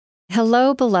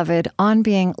Hello, beloved On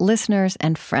Being listeners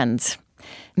and friends.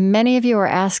 Many of you are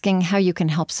asking how you can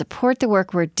help support the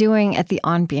work we're doing at the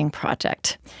On Being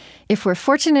Project. If we're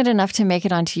fortunate enough to make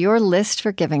it onto your list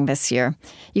for giving this year,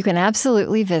 you can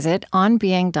absolutely visit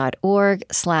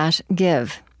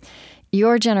onbeing.org/give.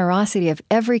 Your generosity of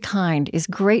every kind is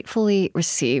gratefully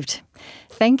received.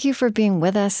 Thank you for being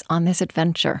with us on this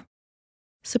adventure.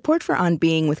 Support for On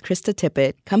Being with Krista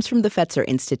Tippett comes from the Fetzer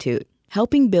Institute,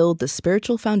 helping build the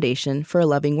spiritual foundation for a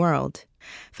loving world.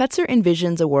 Fetzer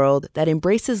envisions a world that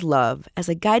embraces love as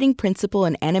a guiding principle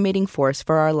and animating force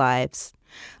for our lives.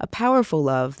 A powerful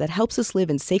love that helps us live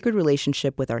in sacred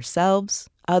relationship with ourselves,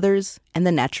 others, and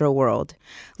the natural world.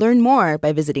 Learn more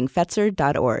by visiting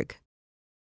Fetzer.org.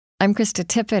 I'm Krista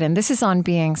Tippett, and this is On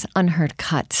Being's Unheard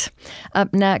Cuts.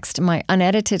 Up next, my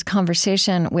unedited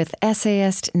conversation with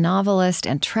essayist, novelist,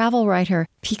 and travel writer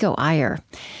Pico Iyer.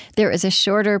 There is a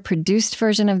shorter, produced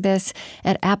version of this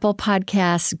at Apple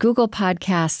Podcasts, Google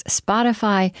Podcasts,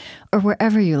 Spotify, or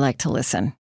wherever you like to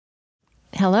listen.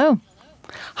 Hello.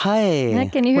 Hi.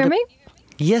 Can you hear me?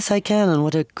 Yes, I can, and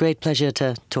what a great pleasure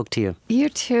to talk to you. You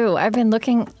too. I've been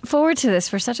looking forward to this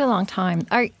for such a long time.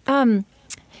 I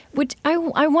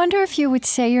wonder if you would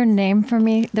say your name for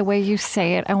me the way you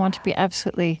say it. I want to be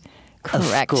absolutely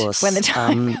correct of course. When the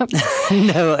time comes.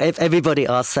 No, everybody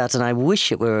asks that, and I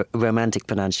wish it were a romantic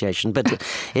pronunciation, but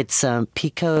it's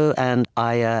Pico and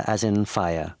Iyer as in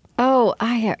fire. Oh,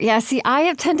 Iyer. Yeah, see, I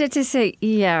have tended to say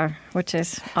Iyer, which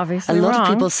is obviously wrong. A lot of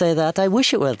people say that. I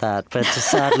wish it were that, but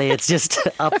sadly it's just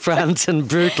upfront and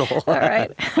brutal. All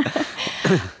right.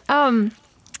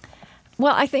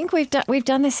 Well, I think we've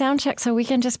done the sound check, so we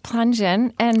can just plunge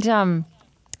in. And do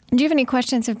you have any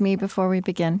questions of me before we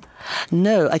begin?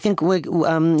 No, I think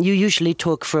you usually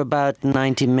talk for about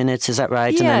 90 minutes. Is that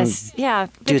right? Yes, and then yeah.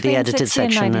 Do the edited 60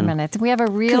 and section 90 minutes. We have a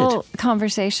real Good.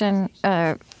 conversation,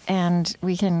 and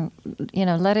we can,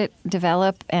 let it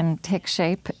develop and take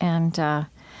shape, and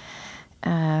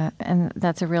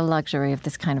that's a real luxury of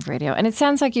this kind of radio. And it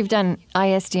sounds like you've done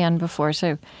ISDN before,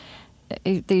 so.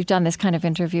 You've done this kind of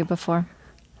interview before?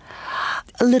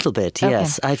 A little bit,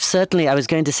 yes. Okay. I was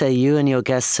going to say you and your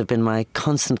guests have been my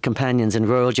constant companions in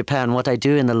rural Japan. What I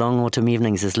do in the long autumn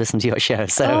evenings is listen to your show.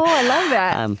 So, I love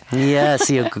that.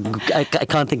 Yes, I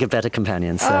can't think of better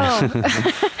companions. So.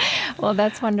 Oh. Well,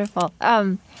 that's wonderful.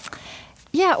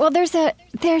 Yeah, well, there's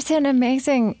an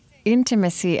amazing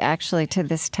intimacy, actually, to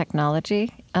this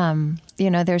technology.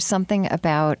 There's something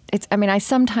about it. I mean, I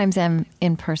sometimes am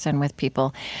in person with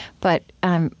people, but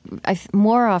I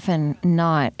more often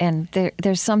not. And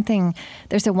there's a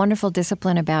wonderful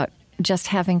discipline about just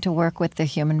having to work with the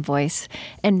human voice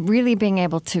and really being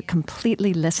able to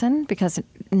completely listen, because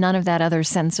none of that other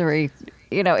sensory,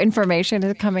 information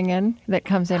is coming in that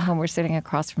comes in when we're sitting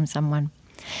across from someone.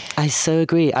 I so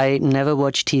agree. I never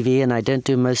watch TV and I don't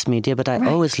do most media, but I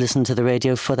always listen to the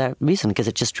radio for that reason, because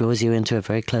it just draws you into a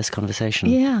very close conversation.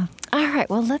 Yeah. All right.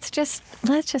 Well, let's just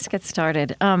get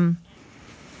started. You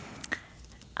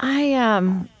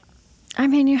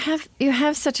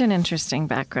have such an interesting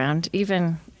background,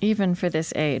 even for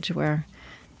this age where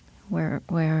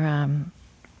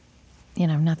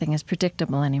nothing is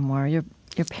predictable anymore. Your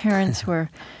parents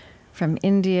were from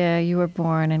India. You were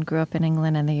born and grew up in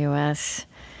England and the U.S.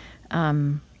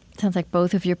 Sounds like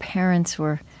both of your parents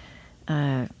were.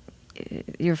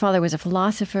 Your father was a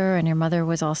philosopher, and your mother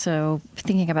was also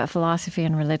thinking about philosophy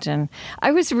and religion.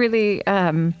 I was really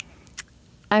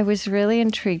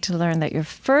intrigued to learn that your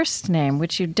first name,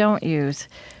 which you don't use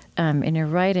in your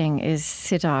writing, is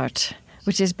Siddharth,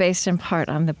 which is based in part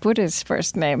on the Buddha's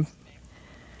first name.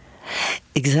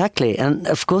 Exactly. And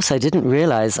of course, I didn't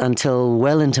realize until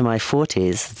well into my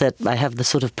 40s that I have the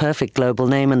sort of perfect global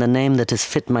name and the name that has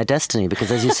fit my destiny. Because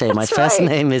as you say, my first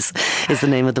name is the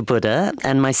name of the Buddha.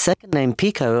 And my second name,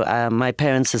 Pico, my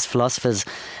parents as philosophers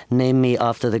named me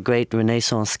after the great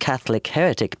Renaissance Catholic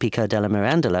heretic Pico della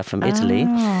Mirandola from Italy.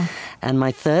 Oh. And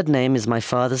my third name is my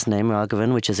father's name,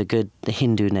 Raghavan, which is a good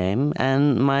Hindu name.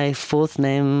 And my fourth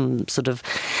name sort of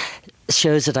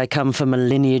shows that I come from a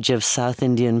lineage of South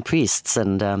Indian priests.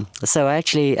 And so I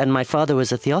actually, and my father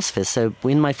was a theosophist, so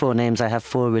in my four names I have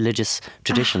four religious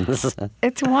traditions.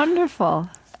 It's wonderful.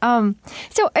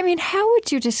 So, I mean, how would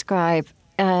you describe,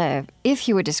 if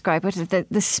you would describe it,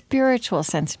 the spiritual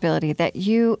sensibility that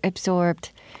you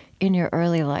absorbed in your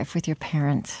early life with your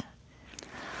parents?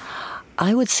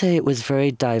 I would say it was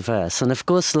very diverse. And of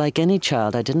course, like any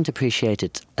child, I didn't appreciate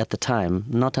it at the time,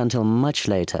 not until much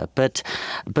later. But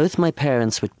both my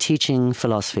parents were teaching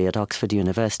philosophy at Oxford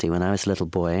University when I was a little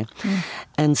boy.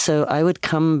 And so I would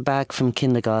come back from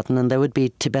kindergarten and there would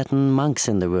be Tibetan monks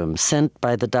in the room, sent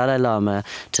by the Dalai Lama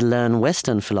to learn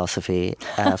Western philosophy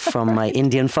from my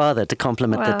Indian father to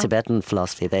complement the Tibetan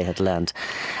philosophy they had learned.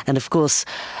 And of course,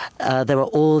 there were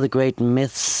all the great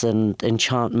myths and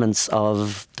enchantments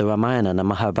of the Ramayana and the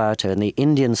Mahabharata and the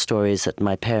Indian stories that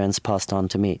my parents passed on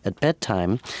to me at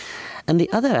bedtime. And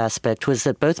the other aspect was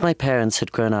that both my parents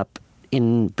had grown up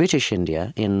in British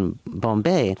India, in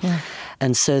Bombay.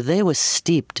 And so they were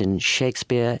steeped in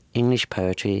Shakespeare, English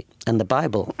poetry, and the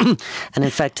Bible. And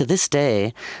in fact, to this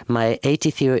day, my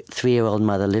 83-year-old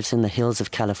mother lives in the hills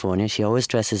of California. She always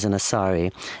dresses in a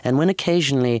sari. And when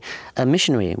occasionally a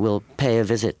missionary will pay a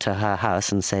visit to her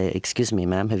house and say, "Excuse me,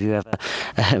 ma'am, have you ever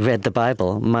read the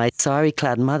Bible?" my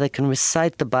sari-clad mother can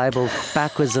recite the Bible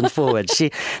backwards and forwards. She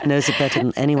knows it better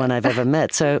than anyone I've ever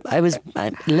met. So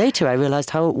later I realized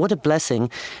what a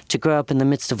blessing to grow up in the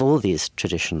midst of all these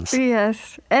traditions.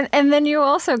 Yes. And then you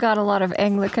also got a lot of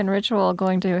Anglican ritual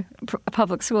going to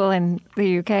public school in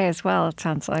the UK as well, it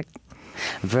sounds like.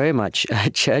 Very much.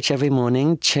 Church every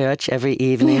morning, church every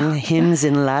evening, hymns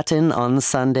in Latin on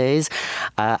Sundays.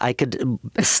 I could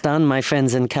stun my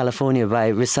friends in California by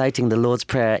reciting the Lord's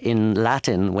Prayer in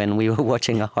Latin when we were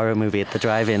watching a horror movie at the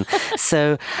drive-in.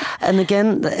 So, and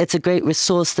again, it's a great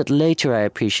resource that later I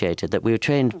appreciated, that we were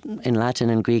trained in Latin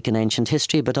and Greek and ancient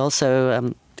history, but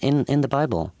also in the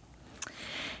Bible.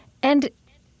 And,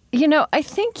 I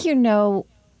think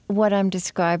what I'm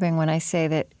describing when I say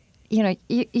that,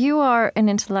 you are an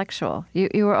intellectual.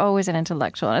 You were always an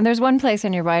intellectual. And there's one place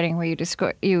in your writing where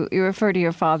you refer to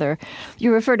your father.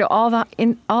 You refer to all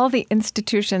the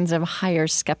institutions of higher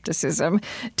skepticism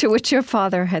to which your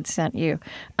father had sent you.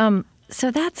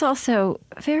 So that's also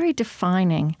very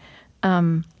defining.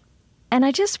 And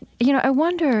I just, I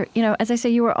wonder, as I say,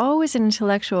 you were always an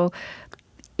intellectual.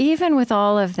 Even with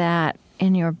all of that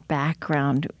in your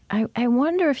background, I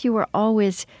wonder if you were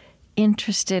always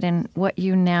interested in what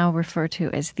you now refer to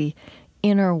as the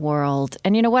inner world.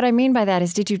 And what I mean by that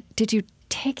is, did you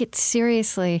take it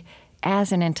seriously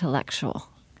as an intellectual?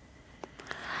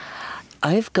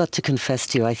 I've got to confess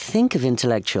to you, I think of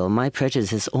intellectual, my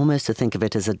prejudice is almost to think of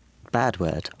it as a bad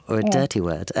word or a dirty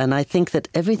word. And I think that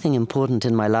everything important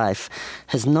in my life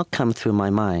has not come through my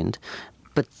mind,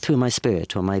 but through my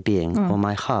spirit or my being or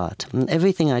my heart. And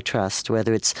everything I trust,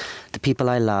 whether it's the people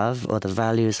I love or the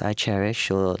values I cherish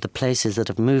or the places that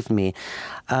have moved me,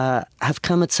 have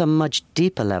come at some much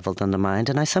deeper level than the mind.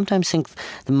 And I sometimes think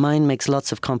the mind makes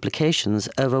lots of complications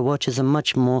over what is a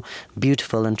much more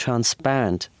beautiful and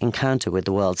transparent encounter with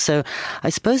the world. So I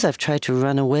suppose I've tried to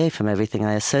run away from everything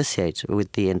I associate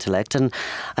with the intellect. And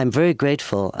I'm very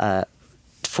grateful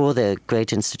for the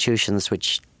great institutions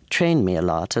which trained me a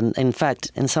lot and, in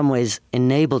fact, in some ways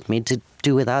enabled me to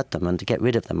do without them and to get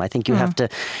rid of them. I think you have to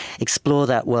explore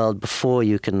that world before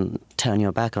you can turn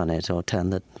your back on it or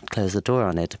close the door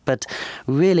on it. But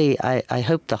really, I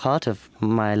hope the heart of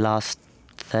my last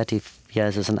 30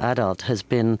 years as an adult has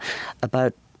been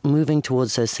about moving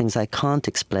towards those things I can't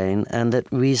explain and that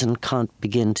reason can't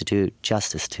begin to do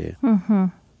justice to. Mm-hmm.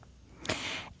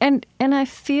 And I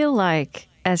feel like,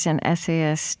 as an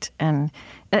essayist and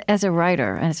as a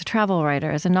writer, and as a travel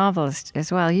writer, as a novelist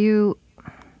as well, you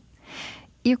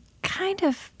kind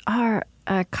of are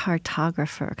a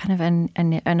cartographer, kind of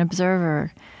an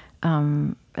observer,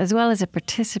 as well as a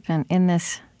participant in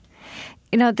this.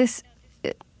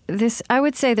 This I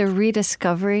would say the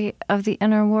rediscovery of the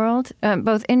inner world,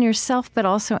 both in yourself but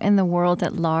also in the world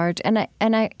at large. And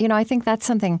I think that's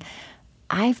something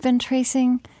I've been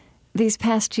tracing these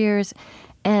past years,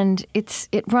 and it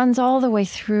runs all the way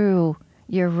through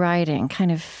your writing,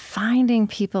 kind of finding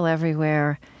people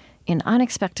everywhere in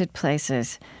unexpected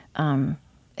places,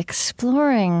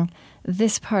 exploring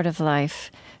this part of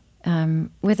life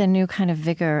with a new kind of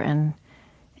vigor and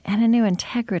a new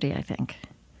integrity, I think.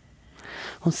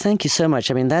 Well, thank you so much.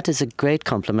 I mean, that is a great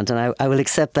compliment, and I will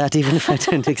accept that even if I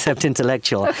don't accept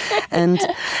intellectual. And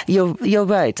you're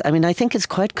right. I mean, I think it's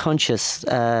quite conscious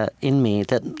in me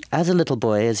that as a little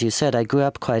boy, as you said, I grew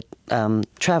up quite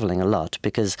traveling a lot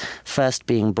because first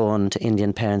being born to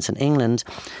Indian parents in England,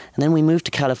 and then we moved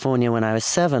to California when I was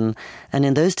 7, and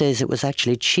in those days it was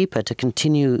actually cheaper to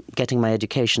continue getting my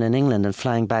education in England and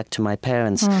flying back to my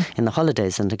parents in the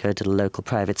holidays than to go to the local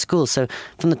private school. So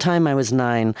from the time I was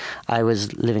 9, I I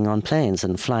was living on planes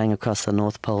and flying across the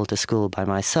North Pole to school by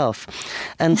myself.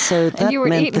 And so that and you were at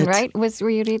meant Eton, that, right? Were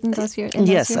you at Eton those years?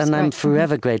 Yes, and I'm right.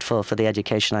 forever grateful for the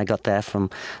education I got there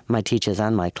from my teachers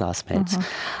and my classmates.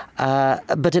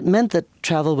 But it meant that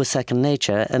travel was second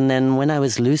nature. And then when I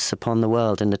was loose upon the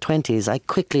world in the 20s, I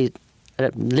quickly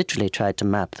literally tried to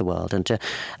map the world and to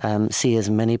see as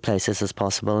many places as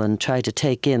possible and try to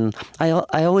take in.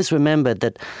 I always remembered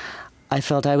that I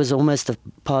felt I was almost a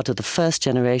part of the first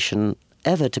generation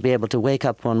ever to be able to wake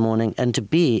up one morning and to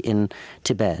be in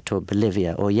Tibet or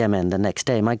Bolivia or Yemen the next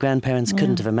day. My grandparents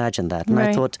couldn't have imagined that. And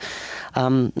I thought,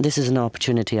 this is an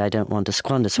opportunity I don't want to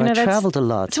squander. So I traveled a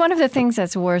lot. It's one of the things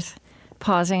that's worth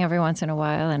pausing every once in a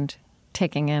while and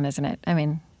taking in, isn't it? I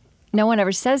mean, no one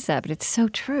ever says that, but it's so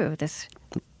true. This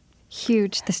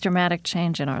dramatic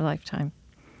change in our lifetime.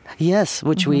 Yes,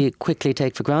 which we quickly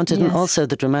take for granted. Yes. And also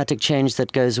the dramatic change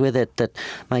that goes with it, that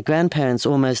my grandparents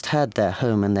almost had their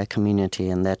home and their community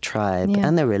and their tribe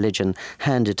and their religion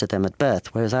handed to them at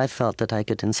birth, whereas I felt that I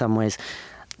could in some ways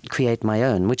create my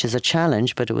own, which is a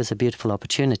challenge, but it was a beautiful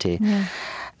opportunity. Yeah.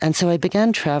 And so I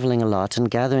began traveling a lot and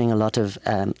gathering a lot of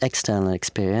external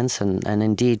experience and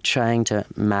indeed trying to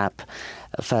map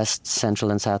first Central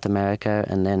and South America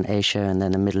and then Asia and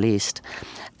then the Middle East.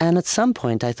 And at some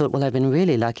point I thought, well, I've been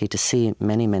really lucky to see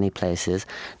many, many places.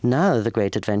 Now the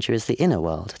great adventure is the inner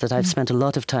world, that I've spent a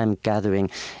lot of time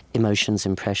gathering emotions,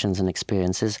 impressions and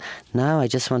experiences. Now I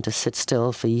just want to sit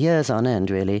still for years on end,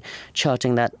 really,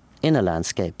 charting that inner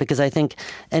landscape, because I think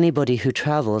anybody who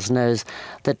travels knows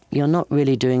that you're not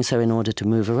really doing so in order to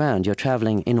move around. You're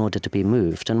traveling in order to be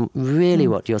moved. And really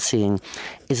what you're seeing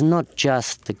is not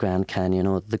just the Grand Canyon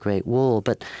or the Great Wall,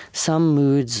 but some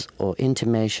moods or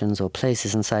intimations or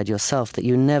places inside yourself that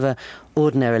you never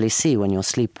ordinarily see when you're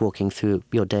sleepwalking through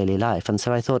your daily life. And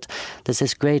so I thought there's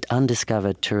this great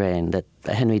undiscovered terrain that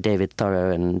Henry David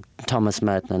Thoreau and Thomas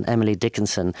Merton and Emily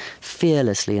Dickinson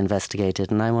fearlessly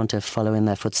investigated, and I want to follow in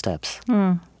their footsteps.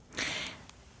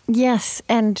 Yes,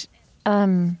 and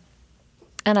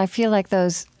I feel like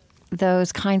those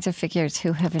kinds of figures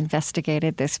who have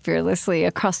investigated this fearlessly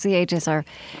across the ages are,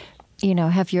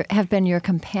 have been your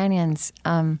companions.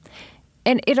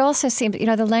 And it also seems,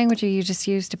 the language you just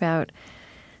used about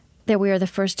that we are the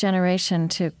first generation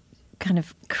to kind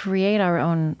of create our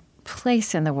own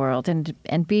place in the world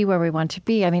and be where we want to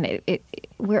be. I mean,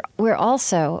 we're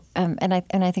also, and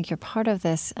I think you're part of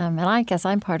this, and I guess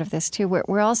I'm part of this too.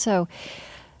 We're also,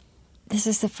 this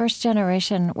is the first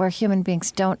generation where human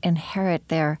beings don't inherit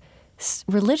their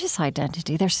religious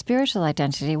identity, their spiritual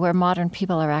identity, where modern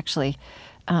people are actually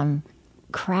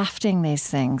crafting these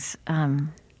things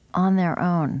on their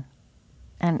own.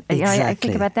 And exactly. I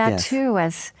think about that too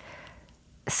as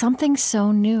something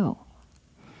so new.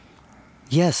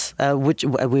 Yes, which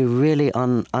we're really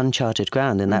on uncharted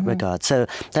ground in that regard. So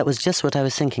that was just what I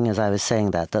was thinking as I was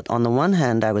saying that on the one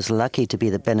hand, I was lucky to be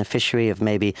the beneficiary of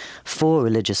maybe 4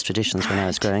 religious traditions when I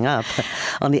was growing up.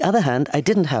 On the other hand, I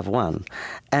didn't have one.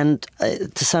 And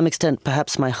to some extent,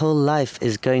 perhaps my whole life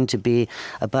is going to be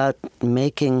about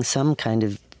making some kind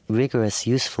of rigorous,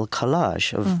 useful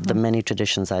collage of the many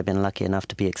traditions I've been lucky enough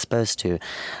to be exposed to,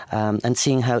 and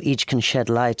seeing how each can shed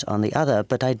light on the other.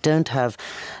 But I don't have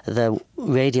the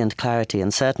radiant clarity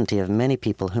and certainty of many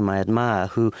people whom I admire,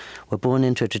 who were born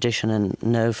into a tradition and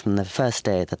know from the first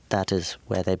day that that is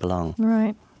where they belong.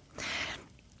 Right.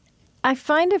 I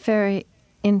find it very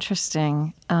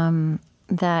interesting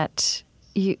that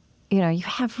you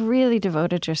have really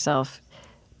devoted yourself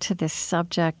to this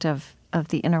subject of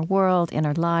the inner world,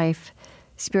 inner life,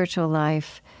 spiritual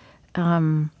life.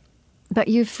 But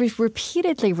you've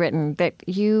repeatedly written that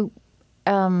you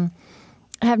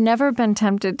have never been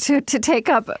tempted to take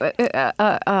up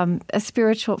a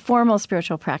formal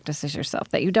spiritual practices yourself,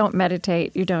 that you don't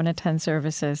meditate, you don't attend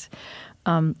services.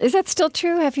 Is that still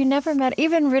true? Have you never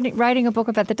even writing a book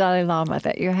about the Dalai Lama,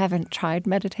 that you haven't tried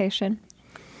meditation?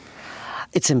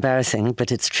 It's embarrassing, but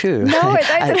it's true. No,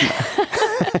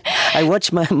 I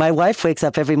watch my wife wakes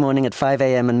up every morning at 5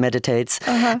 a.m. and meditates,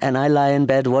 and I lie in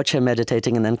bed, watch her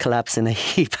meditating, and then collapse in a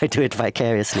heap. I do it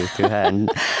vicariously through her.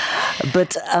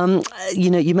 But,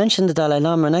 you mentioned the Dalai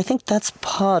Lama, and I think that's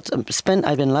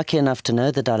I've been lucky enough to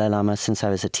know the Dalai Lama since I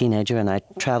was a teenager, and I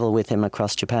travel with him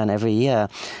across Japan every year.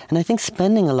 And I think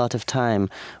spending a lot of time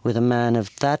with a man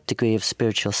of that degree of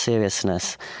spiritual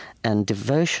seriousness and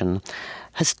devotion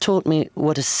has taught me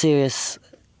what a serious,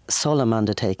 solemn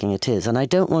undertaking it is. And I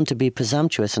don't want to be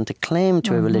presumptuous and to claim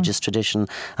to a religious tradition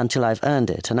until I've earned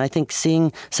it. And I think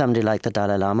seeing somebody like the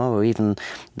Dalai Lama, or even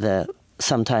the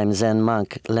sometimes Zen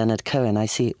monk Leonard Cohen, I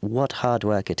see what hard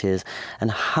work it is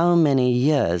and how many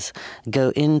years go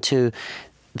into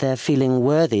they're feeling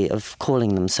worthy of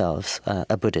calling themselves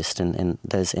a Buddhist in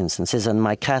those instances. And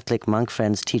my Catholic monk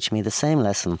friends teach me the same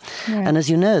lesson. Right. And as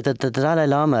you know, the Dalai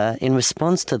Lama, in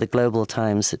response to the global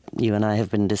times that you and I have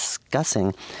been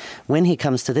discussing, when he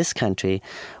comes to this country,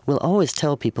 will always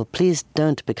tell people, please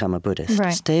don't become a Buddhist.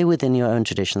 Right. Stay within your own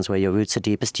traditions where your roots are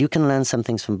deepest. You can learn some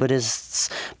things from Buddhists.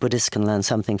 Buddhists can learn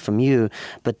something from you.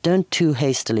 But don't too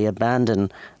hastily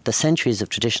abandon the centuries of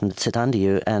tradition that sit under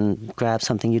you and grab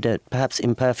something you don't perhaps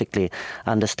imperfectly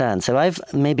understand. So I've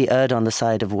maybe erred on the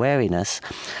side of wariness,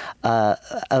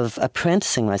 of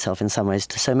apprenticing myself in some ways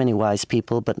to so many wise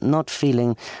people, but not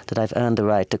feeling that I've earned the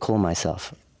right to call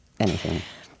myself anything.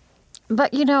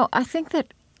 But, I think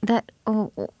that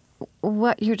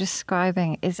what you're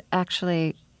describing is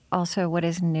actually also what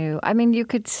is new. I mean, you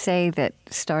could say that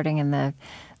starting in the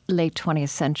late 20th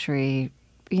century,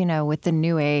 with the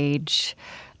New Age,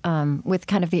 with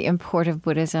kind of the import of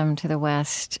Buddhism to the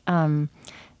West,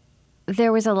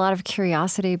 there was a lot of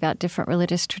curiosity about different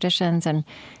religious traditions, and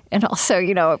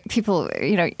also, people,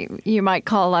 you might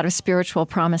call a lot of spiritual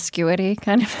promiscuity,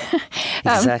 kind of.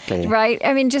 Exactly. Right?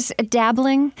 I mean, just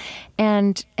dabbling,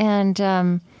 but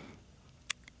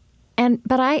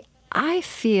I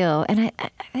feel, and I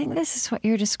think this is what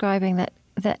you're describing,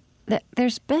 that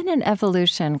there's been an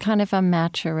evolution, kind of a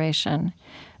maturation,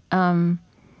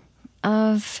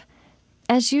 of,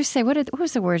 as you say, what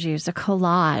was the word you used? A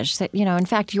collage that, in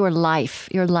fact, your life,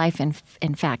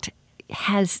 in fact,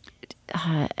 has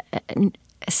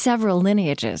several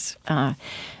lineages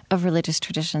of religious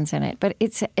traditions in it. But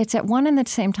it's at one and the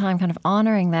same time kind of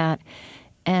honoring that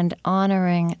and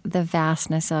honoring the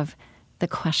vastness of the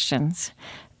questions,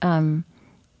 but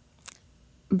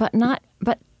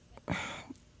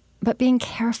being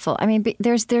careful. I mean,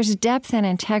 there's depth and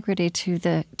integrity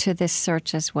to this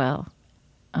search as well.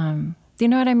 Do you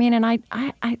know what I mean? And I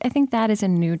think that is a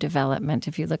new development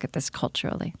if you look at this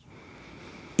culturally.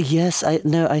 Yes,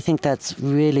 I think that's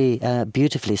really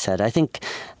beautifully said. I think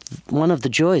one of the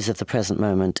joys of the present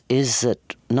moment is that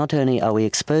not only are we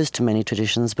exposed to many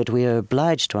traditions, but we are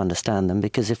obliged to understand them,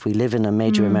 because if we live in a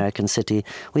major American city,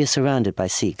 we are surrounded by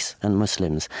Sikhs and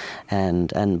Muslims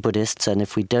and Buddhists, and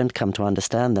if we don't come to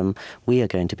understand them, we are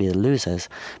going to be the losers.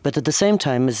 But at the same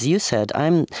time, as you said,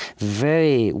 I'm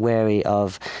very wary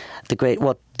of the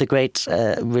great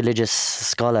religious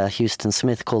scholar Houston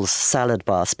Smith calls salad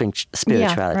bar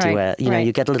spirituality, where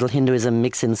you get a little Hinduism,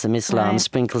 mix in some Islam,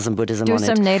 sprinkle some Buddhism on it. Do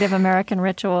some Native American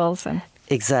rituals.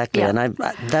 Exactly, and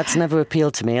that's never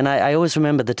appealed to me. And I always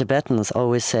remember the Tibetans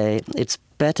always say it's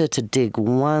better to dig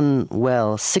one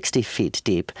well 60 feet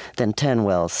deep than 10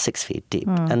 wells 6 feet deep.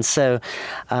 And so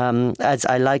as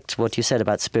I liked what you said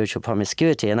about spiritual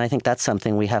promiscuity, and I think that's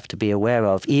something we have to be aware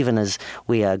of, even as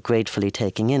we are gratefully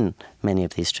taking in many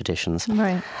of these traditions.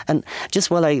 Right. And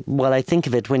just while I think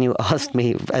of it, when you asked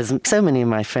me, as so many of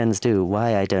my friends do,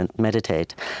 why I don't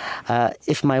meditate,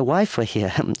 if my wife were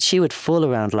here, she would fall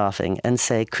around laughing and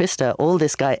say, Krista, all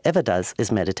this guy ever does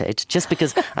is meditate, just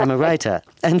because I'm a writer.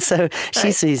 And so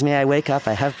she sees me, I wake up,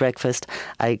 I have breakfast,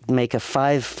 I make a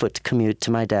 5-foot commute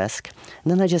to my desk, and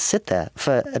then I just sit there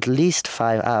for at least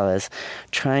 5 hours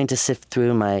trying to sift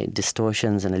through my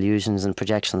distortions and illusions and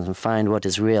projections and find what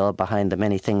is real behind the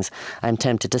many things I'm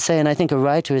tempted to say. And I think a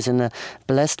writer is in a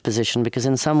blessed position, because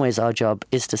in some ways our job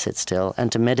is to sit still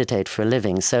and to meditate for a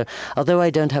living. So although I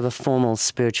don't have a formal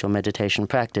spiritual meditation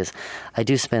practice, I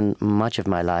do spend much of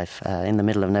my life in the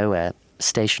middle of nowhere,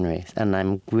 stationary, and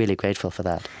I'm really grateful for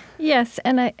that. Yes,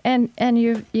 and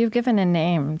you've given a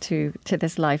name to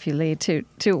this life you lead, to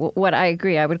what I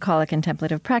agree I would call a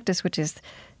contemplative practice, which is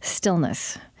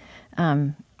stillness.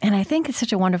 And I think it's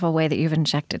such a wonderful way that you've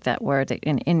injected that word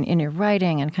in your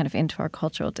writing and kind of into our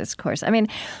cultural discourse. I mean,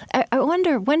 I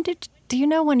wonder,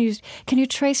 can you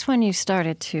trace when you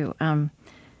started to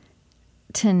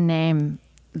name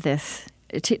this,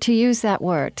 to use that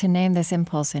word, to name this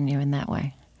impulse in you in that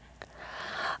way?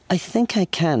 I think I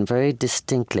can very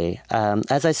distinctly.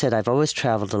 As I said, I've always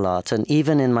traveled a lot, and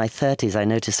even in my 30s, I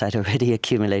noticed I'd already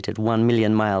accumulated 1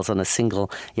 million miles on a single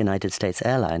United States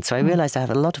airline. So I realized I have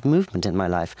a lot of movement in my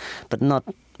life, but not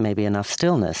maybe enough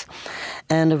stillness.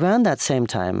 And around that same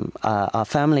time, our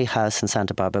family house in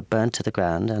Santa Barbara burned to the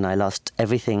ground, and I lost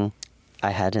everything I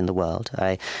had in the world.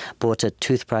 I bought a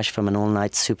toothbrush from an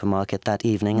all-night supermarket that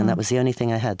evening, and that was the only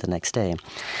thing I had the next day.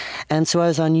 And so I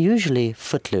was unusually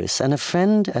footloose. And a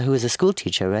friend who was a school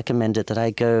teacher recommended that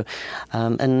I go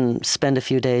and spend a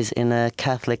few days in a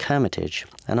Catholic hermitage.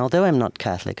 And although I'm not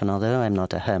Catholic and although I'm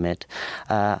not a hermit,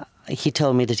 he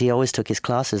told me that he always took his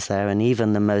classes there, and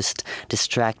even the most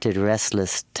distracted,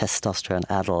 restless,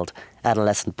 testosterone-addled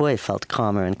adolescent boy felt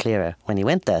calmer and clearer when he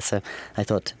went there. So I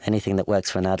thought anything that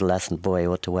works for an adolescent boy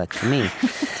ought to work for me.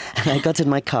 And I got in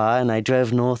my car and I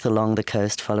drove north along the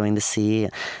coast following the sea,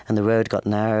 and the road got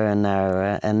narrower and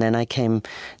narrower, and then I came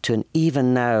to an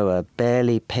even narrower,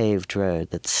 barely paved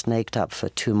road that snaked up for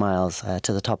 2 miles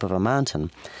to the top of a mountain.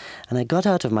 And I got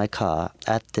out of my car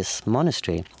at this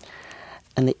monastery,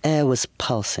 and the air was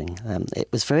pulsing. It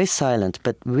was very silent,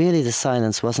 but really the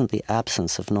silence wasn't the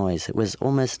absence of noise. It was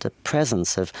almost a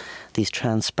presence of these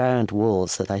transparent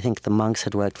walls that I think the monks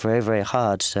had worked very, very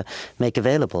hard to make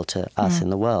available to us in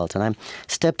the world. And I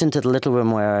stepped into the little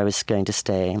room where I was going to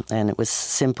stay, and it was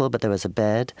simple, but there was a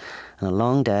bed and a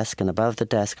long desk, and above the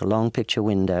desk a long picture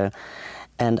window,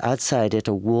 and outside it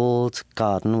a walled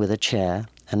garden with a chair,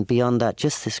 and beyond that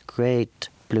just this great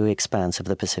blue expanse of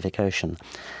the Pacific Ocean.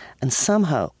 And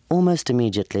somehow, almost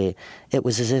immediately, it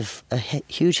was as if a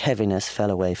huge heaviness fell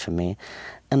away from me,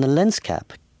 and the lens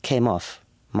cap came off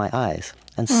my eyes.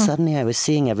 And suddenly I was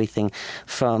seeing everything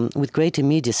with great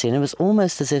immediacy, and it was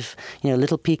almost as if,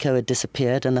 little Pico had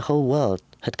disappeared and the whole world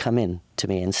had come in to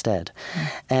me instead.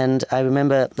 And I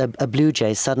remember a blue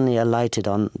jay suddenly alighted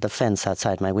on the fence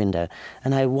outside my window,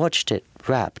 and I watched it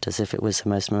rapt as if it was the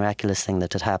most miraculous thing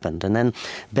that had happened. And then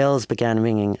bells began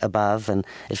ringing above, and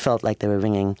it felt like they were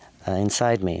ringing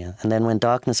inside me. And then when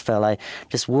darkness fell, I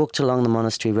just walked along the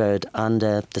monastery road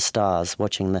under the stars,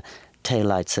 watching the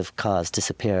taillights of cars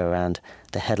disappear around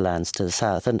the headlands to the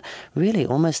south. And really,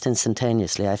 almost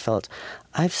instantaneously, I felt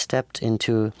I've stepped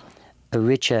into a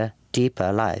richer,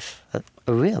 deeper life,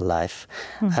 a real life,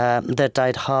 that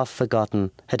I'd half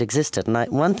forgotten had existed.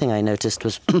 And one thing I noticed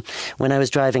was when I was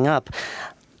driving up,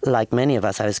 like many of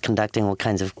us, I was conducting all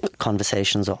kinds of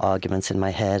conversations or arguments in my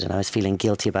head, and I was feeling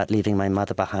guilty about leaving my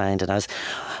mother behind, and I was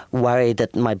worried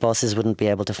that my bosses wouldn't be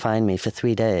able to find me for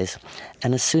 3 days.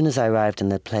 And as soon as I arrived in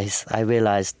the place, I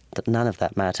realized that none of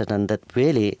that mattered, and that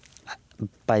really,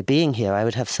 by being here, I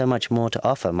would have so much more to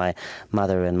offer my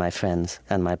mother and my friends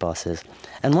and my bosses.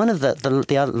 And one of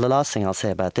the last thing I'll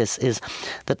say about this is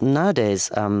that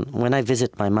nowadays, when I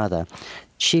visit my mother,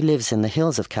 she lives in the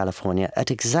hills of California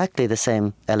at exactly the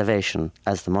same elevation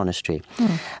as the monastery,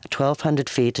 1,200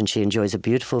 feet, and she enjoys a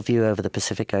beautiful view over the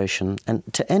Pacific Ocean. And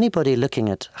to anybody looking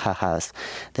at her house,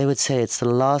 they would say it's the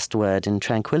last word in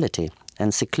tranquility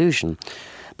and seclusion.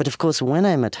 But of course, when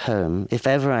I'm at home, if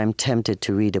ever I'm tempted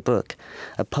to read a book,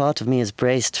 a part of me is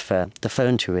braced for the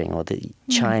phone to ring or the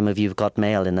chime of "you've got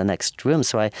mail" in the next room.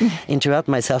 So I interrupt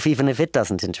myself even if it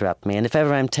doesn't interrupt me. And if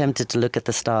ever I'm tempted to look at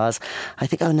the stars, I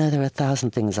think, oh no, there are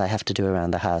 1,000 things I have to do around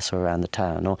the house or around the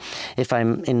town. Or if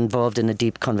I'm involved in a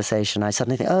deep conversation, I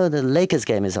suddenly think, oh, the Lakers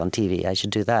game is on TV, I should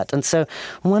do that. And so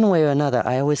one way or another,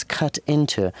 I always cut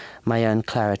into my own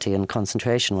clarity and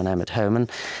concentration when I'm at home.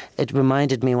 And it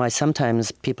reminded me why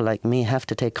sometimes people like me have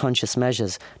to take conscious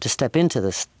measures to step into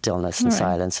the stillness and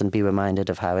silence and be reminded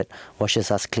of how it washes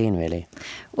us clean, really.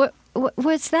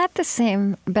 Was that the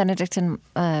same Benedictine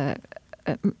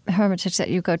hermitage that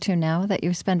you go to now, that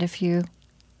you spend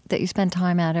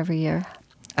time at every year?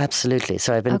 Absolutely.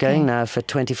 So I've been going now for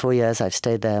 24 years. I've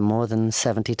stayed there more than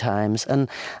 70 times. And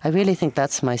I really think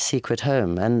that's my secret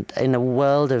home. And in a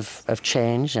world of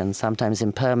change and sometimes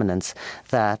impermanence,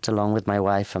 that, along with my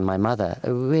wife and my mother,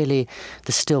 are really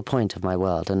the still point of my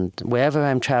world. And wherever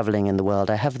I'm traveling in the world,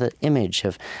 I have the image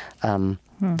of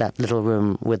that little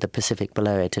room with the Pacific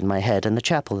below it in my head, and the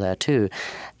chapel there too.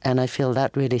 And I feel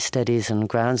that really steadies and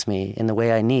grounds me in the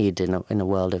way I need in a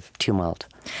world of tumult.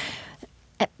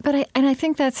 But I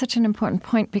think that's such an important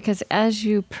point, because as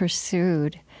you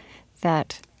pursued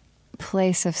that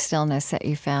place of stillness that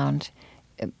you found,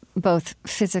 both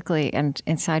physically and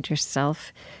inside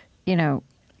yourself,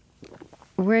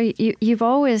 where you've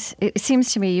always, it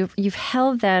seems to me, you've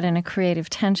held that in a creative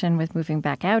tension with moving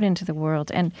back out into the world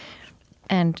and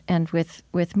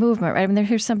with movement. Right? I mean,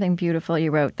 here's something beautiful you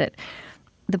wrote, that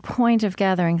the point of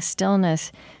gathering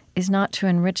stillness is not to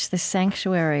enrich the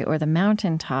sanctuary or the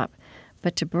mountaintop,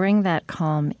 but to bring that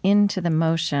calm into the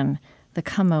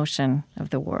commotion of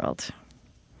the world.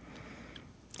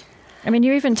 I mean,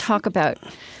 you even talk about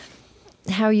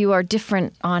how you are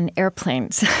different on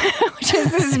airplanes,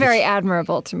 this is very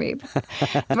admirable to me,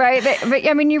 right? But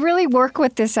I mean, you really work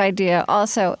with this idea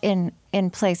also in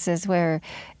places where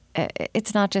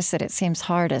it's not just that it seems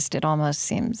hardest; it almost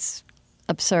seems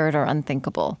absurd or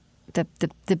unthinkable.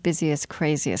 The busiest,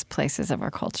 craziest places of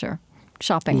our culture.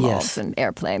 shopping malls and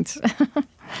airplanes.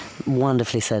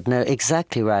 Wonderfully said. No,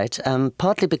 exactly right.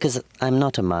 Partly because I'm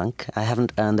not a monk. I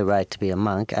haven't earned the right to be a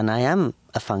monk, and I am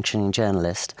a functioning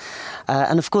journalist.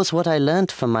 And of course, what I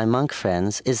learned from my monk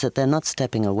friends is that they're not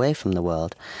stepping away from the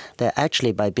world. They're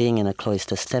actually, by being in a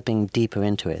cloister, stepping deeper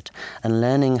into it and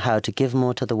learning how to give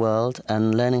more to the world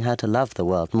and learning how to love the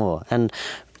world more. And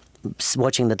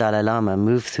watching the Dalai Lama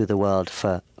move through the world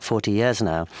for 40 years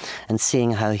now and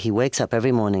seeing how he wakes up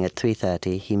every morning at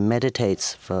 3:30, he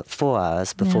meditates for 4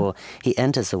 hours before he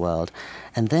enters the world,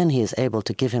 and then he is able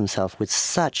to give himself with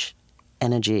such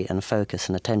energy and focus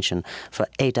and attention for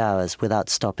 8 hours without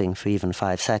stopping for even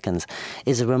 5 seconds,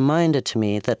 is a reminder to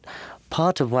me that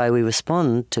part of why we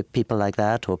respond to people like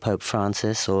that, or Pope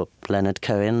Francis or Leonard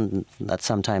Cohen, that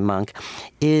sometime monk,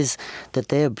 is that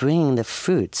they are bringing the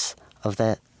fruits of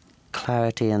their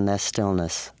clarity and their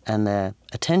stillness and their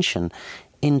attention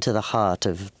into the heart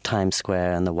of Times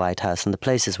Square and the White House and the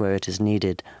places where it is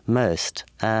needed most.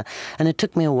 And it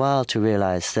took me a while to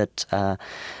realize that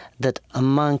that a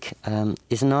monk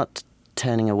is not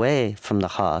turning away from the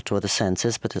heart or the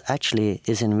senses, but it actually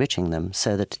is enriching them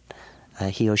so that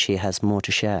he or she has more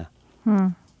to share.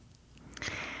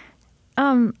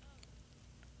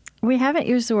 We haven't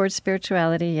used the word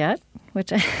spirituality yet,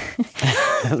 which I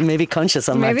maybe conscious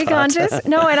on my part. Maybe conscious.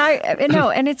 No,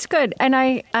 and it's good. And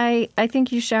I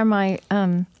think you share my.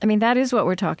 I mean, that is what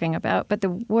we're talking about. But the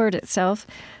word itself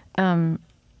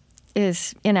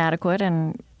is inadequate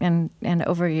and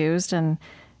overused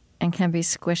and can be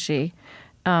squishy.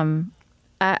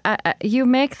 You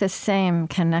make the same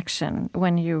connection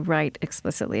when you write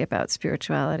explicitly about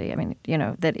spirituality. I mean,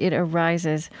 that it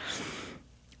arises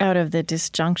out of the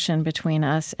disjunction between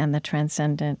us and the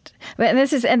transcendent. And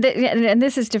this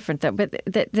is different, though. But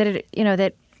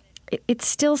that it's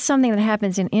still something that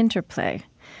happens in interplay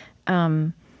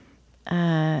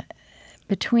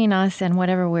between us and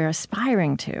whatever we're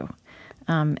aspiring to.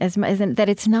 That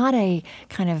it's not a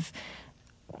kind of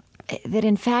that.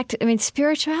 In fact, I mean,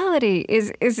 spirituality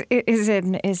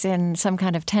is in some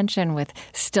kind of tension with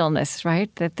stillness, right?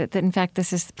 That in fact,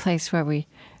 this is the place where we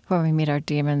meet our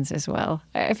demons as well.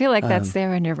 I feel like that's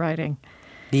there in your writing.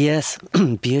 Yes,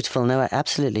 beautiful. No, I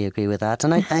absolutely agree with that.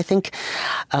 And I think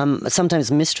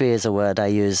sometimes mystery is a word I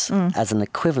use as an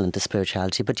equivalent to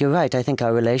spirituality. But you're right. I think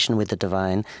our relation with the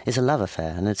divine is a love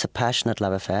affair, and it's a passionate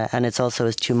love affair. And it's also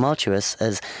as tumultuous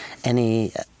as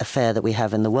any affair that we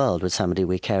have in the world with somebody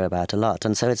we care about a lot.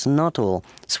 And so it's not all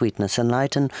sweetness and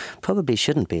light, and probably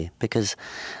shouldn't be, because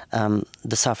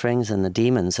the sufferings and the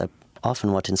demons are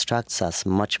often what instructs us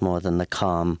much more than the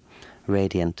calm,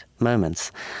 radiant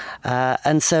moments.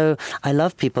 And so I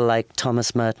love people like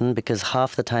Thomas Merton, because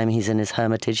half the time he's in his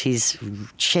hermitage, he's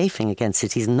chafing against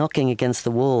it. He's knocking against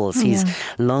the walls. He's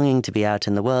longing to be out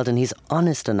in the world. And he's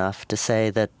honest enough to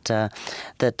say that,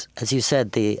 as you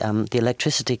said, the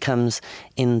electricity comes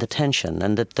in the tension,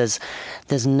 and that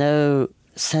there's no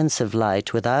sense of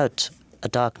light without a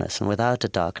darkness and without a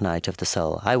dark night of the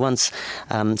soul. I once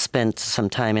spent some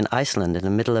time in Iceland in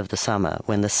the middle of the summer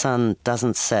when the sun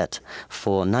doesn't set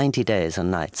for 90 days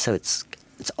and nights, so it's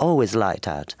always light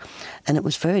out. And it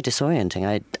was very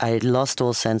disorienting. I lost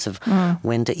all sense of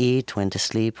when to eat, when to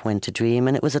sleep, when to dream.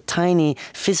 And it was a tiny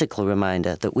physical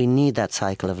reminder that we need that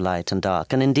cycle of light and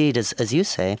dark. And indeed, as you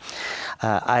say,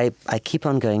 I keep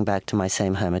on going back to my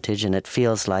same hermitage, and it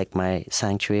feels like my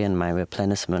sanctuary and my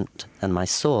replenishment and my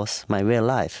source, my real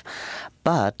life.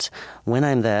 But when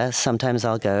I'm there, sometimes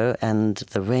I'll go and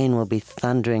the rain will be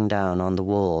thundering down on the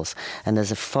walls, and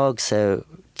there's a fog so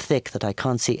thick that I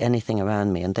can't see anything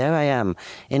around me. And there I am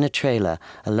in a trailer,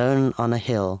 alone on a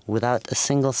hill, without a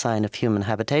single sign of human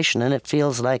habitation. And it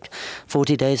feels like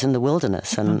 40 days in the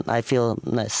wilderness. And I feel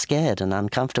scared and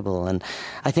uncomfortable. And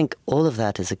I think all of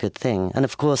that is a good thing. And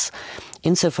of course,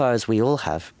 insofar as we all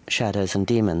have shadows and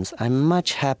demons, I'm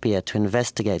much happier to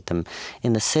investigate them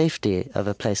in the safety of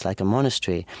a place like a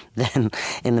monastery than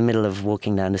in the middle of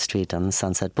walking down the street on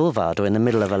Sunset Boulevard, or in the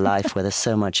middle of a life where there's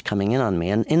so much coming in on me.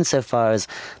 And insofar as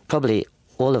probably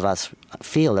all of us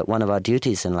feel that one of our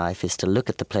duties in life is to look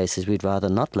at the places we'd rather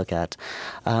not look at,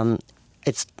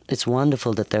 it's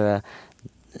wonderful that there are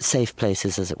safe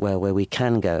places, as it were, where we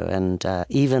can go, and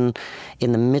even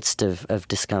in the midst of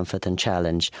discomfort and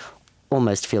challenge,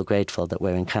 almost feel grateful that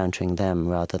we're encountering them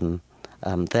rather than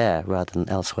rather than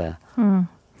elsewhere.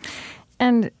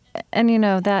 And you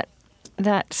know that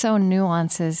so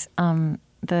nuances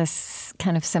this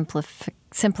kind of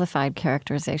simplified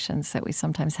characterizations that we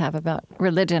sometimes have about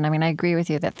religion. I mean, I agree with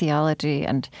you that theology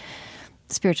and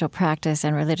spiritual practice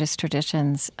and religious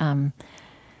traditions, are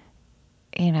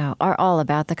all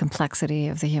about the complexity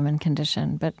of the human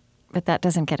condition. But that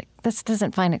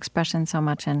doesn't find expression so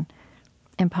much in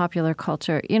popular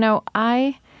culture.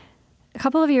 A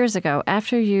couple of years ago,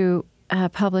 after you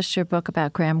published your book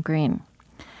about Graham Greene,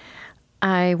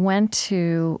 I went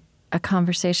to a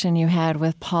conversation you had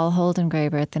with Paul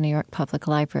Holdengraber at the New York Public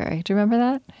Library. Do you remember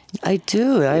that? I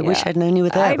do. I wish I'd known you were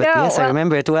there, but yes, I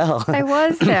remember it well. I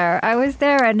was there,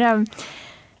 and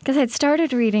because I'd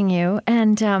started reading you,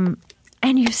 and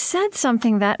you said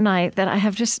something that night that I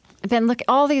have just been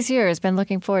all these years been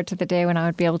looking forward to the day when I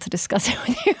would be able to discuss it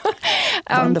with you.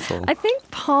 Wonderful. I think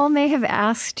Paul may have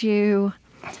asked you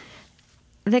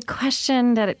the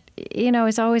question that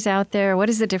is always out there: what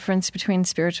is the difference between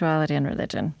spirituality and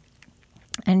religion?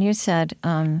 And you said,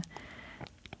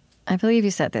 I believe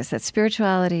you said this, that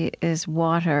spirituality is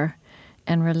water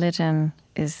and religion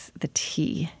is the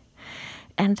tea.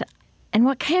 And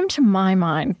what came to my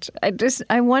mind,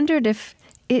 I wondered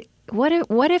what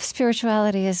if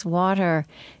spirituality is water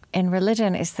and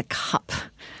religion is the cup,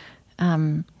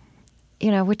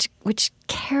 which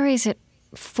carries it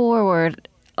forward,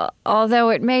 although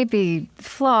it may be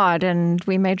flawed and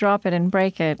we may drop it and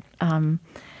break it.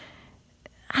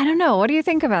 I don't know. What do you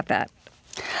think about that?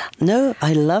 No,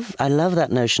 I love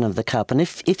that notion of the cup. And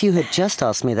if you had just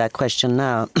asked me that question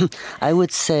now, I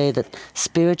would say that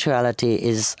spirituality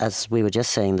is, as we were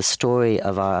just saying, the story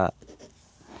of our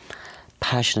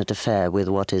passionate affair with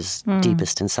what is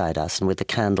deepest inside us, and with the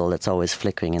candle that's always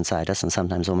flickering inside us and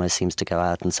sometimes almost seems to go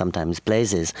out and sometimes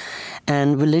blazes.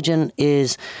 And religion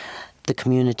is the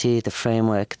community, the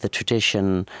framework, the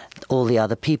tradition, all the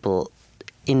other people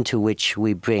into which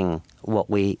we bring what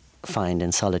we find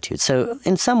in solitude. So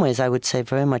in some ways, I would say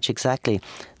very much exactly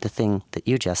the thing that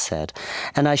you just said.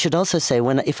 And I should also say,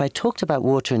 if I talked about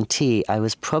water and tea, I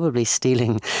was probably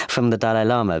stealing from the Dalai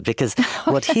Lama, because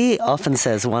what he often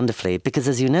says wonderfully, because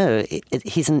as you know,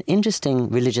 he's an interesting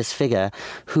religious figure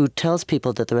who tells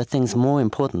people that there are things more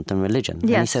important than religion.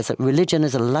 Yes. And he says that religion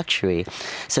is a luxury.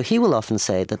 So he will often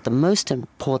say that the most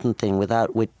important thing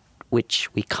without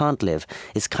which we can't live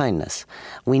is kindness.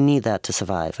 We need that to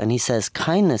survive. And he says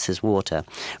kindness is water.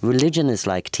 Religion is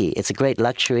like tea. It's a great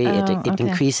luxury. It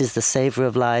increases the savor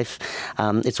of life.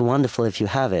 It's wonderful if you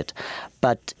have it.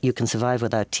 But you can survive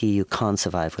without tea. You can't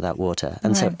survive without water.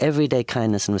 And so everyday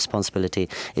kindness and responsibility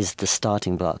is the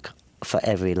starting block for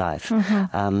every life.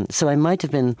 Mm-hmm. So I might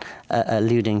have been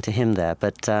alluding to him there,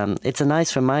 but it's a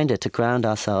nice reminder to ground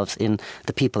ourselves in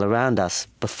the people around us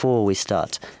before we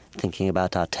start thinking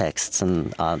about our texts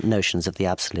and our notions of the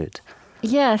absolute.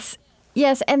 Yes,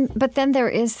 but then there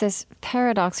is this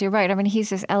paradox. You're right. I mean,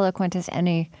 he's as eloquent as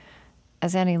any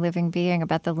living being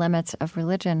about the limits of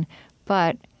religion,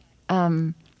 but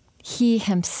he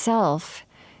himself,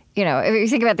 if you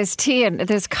think about this tea and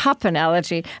this cup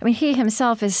analogy, I mean, he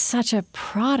himself is such a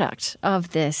product of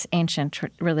this ancient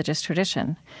religious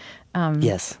tradition.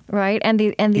 Yes. Right? And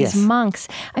these monks.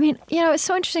 I mean, it's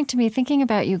so interesting to me thinking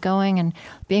about you going and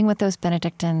being with those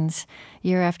Benedictines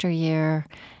year after year,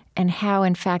 and how,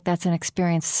 in fact, that's an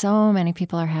experience so many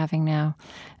people are having now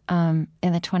in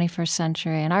the 21st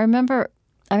century. And I remember,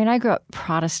 I grew up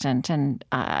Protestant, and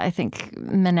I think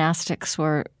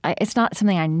monastics it's not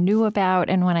something I knew about.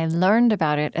 And when I learned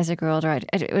about it as I grew older,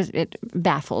 it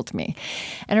baffled me.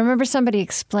 And I remember somebody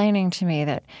explaining to me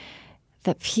that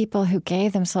people who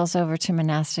gave themselves over to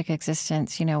monastic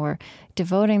existence, were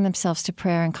devoting themselves to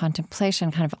prayer and contemplation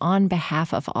kind of on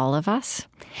behalf of all of us.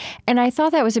 And I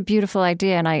thought that was a beautiful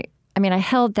idea. And I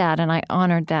held that and I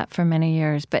honored that for many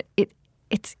years. But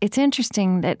it's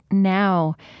interesting that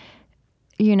now,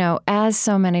 as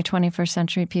so many 21st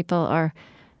century people are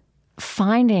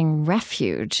finding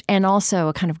refuge and also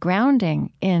a kind of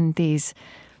grounding in these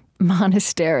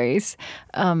monasteries,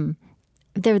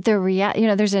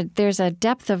 there's a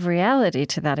depth of reality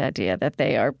to that idea that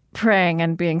they are praying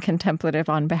and being contemplative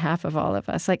on behalf of all of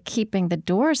us, like keeping the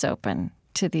doors open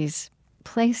to these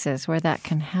places where that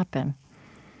can happen.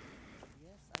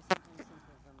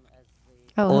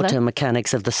 Auto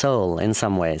mechanics of the soul in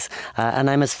some ways. And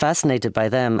I'm as fascinated by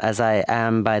them as I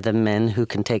am by the men who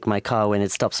can take my car when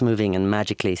it stops moving and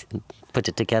magically put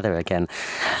it together again.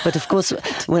 But of course,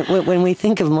 when we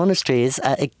think of monasteries,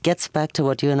 it gets back to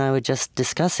what you and I were just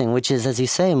discussing, which is, as you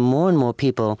say, more and more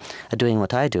people are doing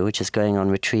what I do, which is going on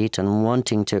retreat and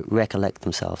wanting to recollect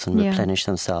themselves and replenish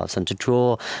themselves and to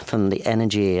draw from the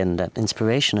energy and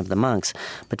inspiration of the monks.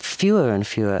 But fewer and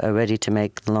fewer are ready to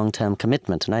make the long-term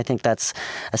commitment. And I think that's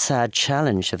a sad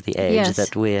challenge of the age,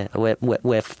 that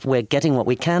we're getting what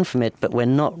we can from it, but we're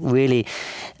not really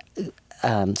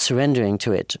surrendering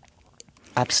to it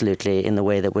absolutely in the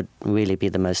way that would really be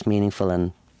the most meaningful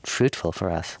and fruitful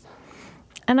for us.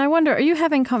 And I wonder, are you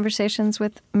having conversations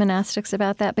with monastics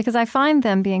about that? Because I find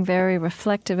them being very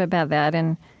reflective about that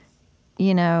and,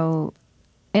 in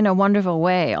a wonderful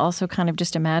way, also kind of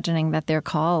just imagining that their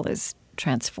call is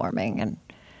transforming. And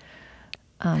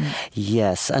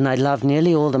Yes, and I love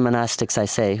nearly all the monastics I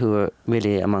say, who are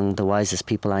really among the wisest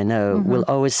people I know, will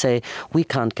always say, we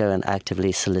can't go and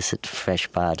actively solicit fresh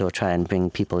blood or try and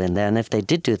bring people in there. And if they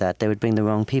did do that, they would bring the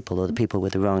wrong people or the people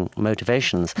with the wrong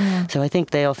motivations. So I think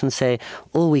they often say,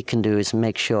 all we can do is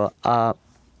make sure our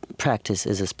practice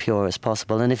is as pure as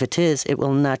possible, and if it is, it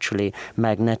will naturally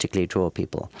magnetically draw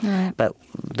people. Right. But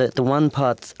the one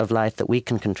part of life that we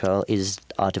can control is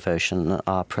our devotion,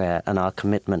 our prayer, and our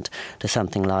commitment to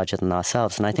something larger than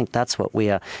ourselves. And I think that's what we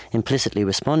are implicitly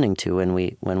responding to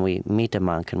when we meet a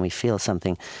monk and we feel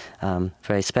something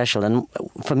very special. And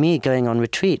for me, going on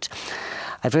retreat,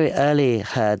 I very early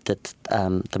heard that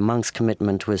the monk's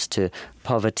commitment was to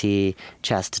poverty,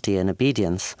 chastity, and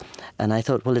obedience. And I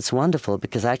thought, well, it's wonderful,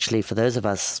 because actually for those of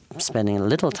us spending a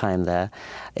little time there,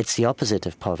 it's the opposite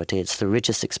of poverty. It's the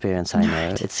richest experience I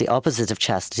know. It's the opposite of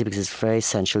chastity, because it's very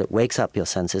essential. It wakes up your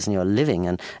senses and you're living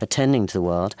and attending to the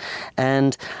world.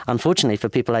 And unfortunately for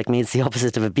people like me, it's the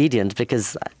opposite of obedience,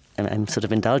 because I'm sort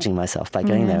of indulging myself by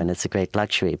going there, and it's a great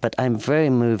luxury. But I'm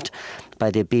very moved by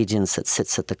the obedience that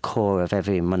sits at the core of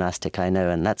every monastic I know,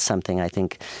 and that's something I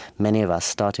think many of us,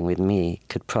 starting with me,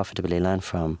 could profitably learn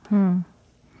from.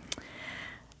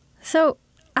 So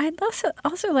I'd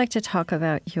also like to talk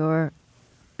about your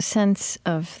sense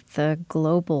of the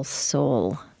global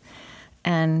soul.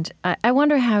 And I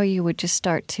wonder how you would just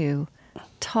start to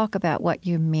talk about what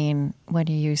you mean when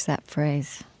you use that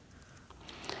phrase.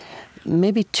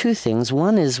 Maybe two things.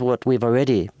 One is what we've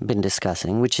already been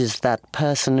discussing, which is that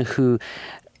person who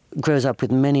grows up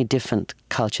with many different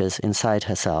cultures inside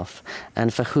herself,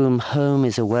 and for whom home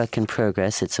is a work in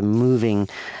progress. It's a moving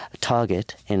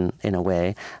target in a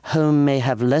way. Home may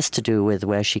have less to do with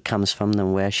where she comes from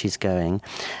than where she's going,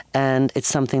 and it's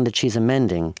something that she's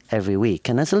amending every week.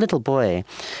 And as a little boy,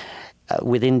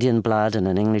 with Indian blood and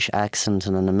an English accent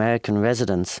and an American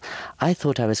residence, I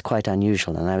thought I was quite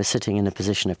unusual, and I was sitting in a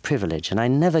position of privilege. And I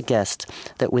never guessed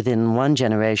that within one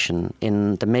generation,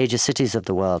 in the major cities of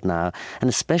the world now, and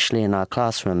especially in our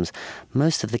classrooms,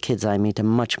 most of the kids I meet are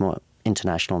much more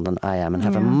international than I am, and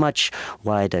have a much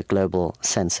wider global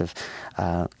sense of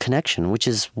connection, which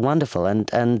is wonderful.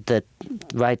 And that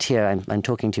right here, I'm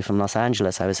talking to you from Los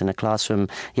Angeles. I was in a classroom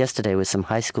yesterday with some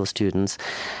high school students,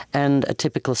 and a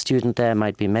typical student there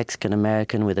might be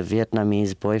Mexican-American with a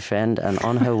Vietnamese boyfriend and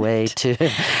on her way to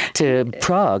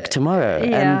Prague tomorrow.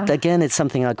 And again, it's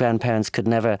something our grandparents could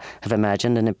never have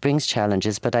imagined, and it brings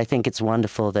challenges, but I think it's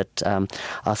wonderful that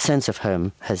our sense of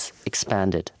home has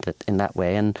expanded in that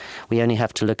way. And we only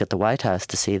have to look at the White House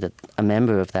to see that a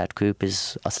member of that group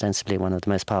is ostensibly one of the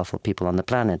most powerful people on the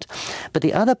planet. But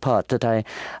the other part that I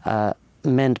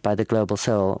meant by the global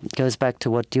soul goes back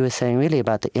to what you were saying really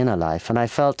about the inner life. And I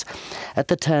felt at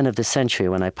the turn of the century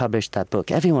when I published that book,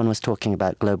 everyone was talking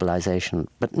about globalization,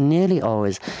 but nearly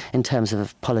always in terms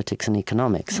of politics and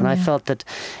economics. And I felt that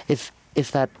if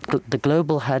the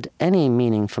global had any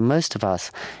meaning for most of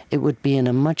us, it would be in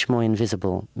a much more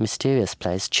invisible, mysterious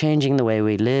place, changing the way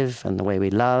we live and the way we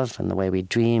love and the way we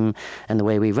dream and the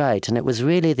way we write. And it was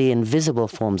really the invisible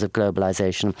forms of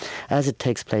globalization as it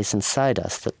takes place inside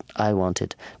us that I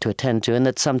wanted to attend to, and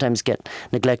that sometimes get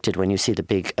neglected when you see the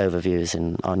big overviews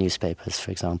in our newspapers,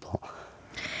 for example.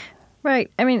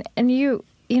 Right. I mean, and you've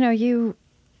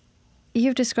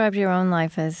described your own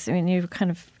life as,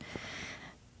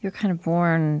 you're kind of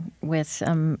born with,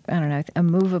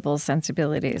 immovable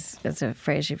sensibilities, is a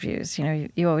phrase you've used.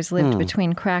 You always lived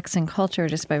between cracks in culture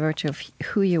just by virtue of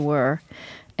who you were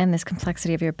and this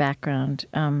complexity of your background.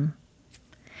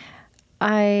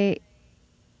 I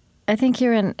think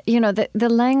you're in, the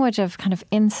language of kind of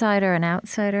insider and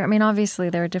outsider. Obviously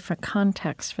there are different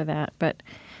contexts for that, but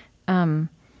I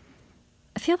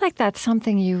feel like that's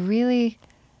something you really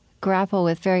grapple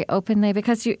with very openly,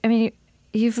 because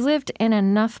you've lived in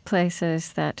enough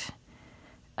places that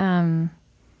that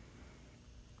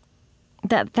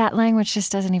language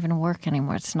just doesn't even work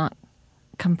anymore. It's not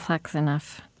complex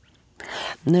enough.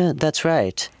 No, that's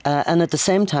right. And at the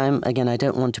same time, again, I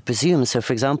don't want to presume. So,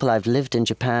 for example, I've lived in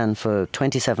Japan for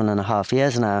 27 and a half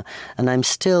years now, and I'm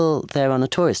still there on a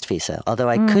tourist visa, although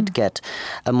I could get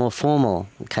a more formal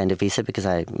kind of visa because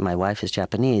my wife is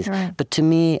Japanese. Right. But to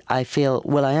me, I feel,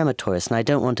 well, I am a tourist, and I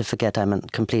don't want to forget I'm a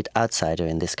complete outsider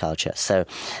in this culture. So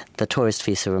the tourist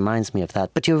visa reminds me of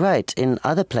that. But you're right. In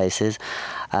other places,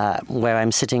 where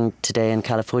I'm sitting today in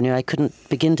California, I couldn't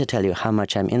begin to tell you how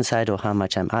much I'm inside or how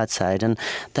much I'm outside. outside. And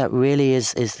that really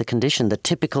is the condition. The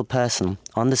typical person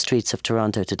on the streets of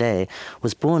Toronto today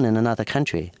was born in another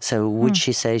country. So would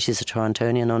she say she's a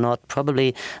Torontonian or not?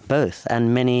 Probably both,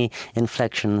 and many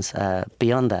inflections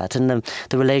beyond that. And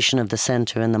the relation of the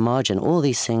center and the margin, all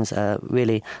these things are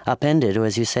really upended, or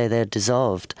as you say, they're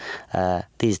dissolved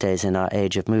these days in our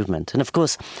age of movement. And of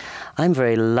course, I'm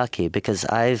very lucky because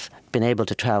I've been able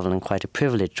to travel in quite a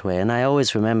privileged way. And I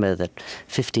always remember that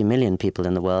 50 million people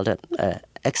in the world are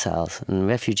exiles and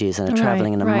refugees and are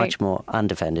traveling in a much more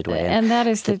undefended way. And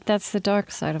that's the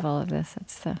dark side of all of this.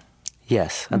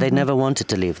 Yes, and they never wanted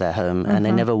to leave their home, and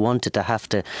they never wanted to have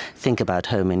to think about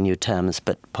home in new terms,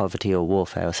 but poverty or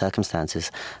warfare or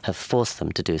circumstances have forced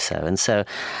them to do so. And so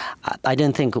I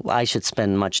don't think I should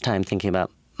spend much time thinking about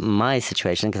my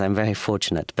situation, because I'm very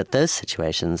fortunate, but those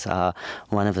situations are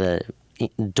one of the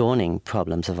dawning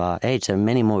problems of our age. There are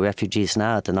many more refugees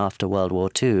now than after World War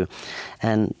II,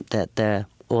 and that they're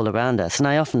all around us. And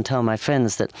I often tell my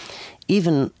friends that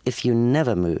even if you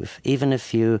never move, even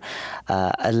if you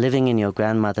are living in your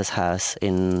grandmother's house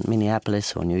in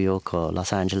Minneapolis or New York or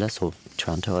Los Angeles or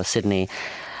Toronto or Sydney,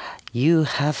 you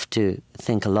have to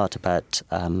think a lot about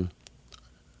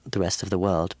the rest of the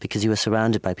world, because you are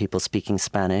surrounded by people speaking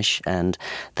Spanish and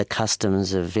the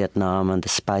customs of Vietnam and the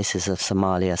spices of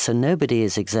Somalia. So nobody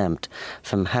is exempt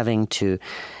from having to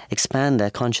expand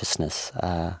their consciousness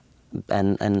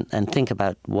and think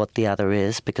about what the other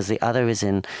is, because the other is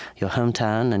in your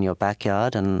hometown and your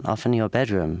backyard and often your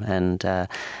bedroom. And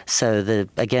so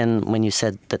again, when you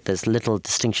said that there's little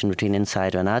distinction between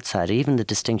insider and outsider, even the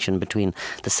distinction between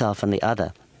the self and the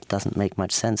other doesn't make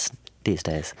much sense these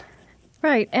days.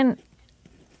 Right. And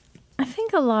I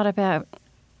think a lot at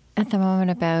the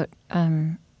moment,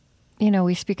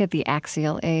 we speak of the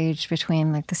axial age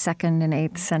between like the 2nd and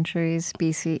 8th centuries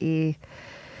BCE,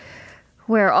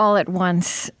 where all at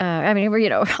once,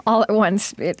 all at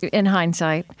once in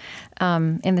hindsight,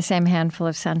 in the same handful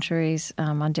of centuries,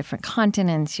 on different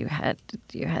continents, you had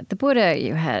the Buddha,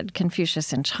 you had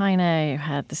Confucius in China, you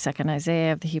had the second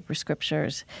Isaiah of the Hebrew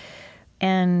Scriptures,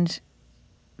 and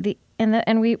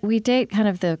we date kind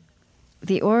of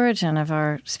the origin of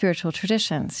our spiritual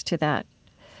traditions to that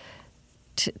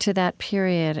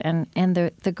period, and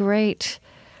the great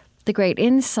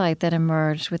insight that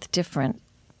emerged with different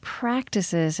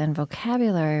practices and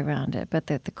vocabulary around it. But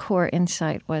the core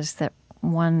insight was that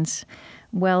one's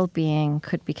well-being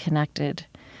could be connected,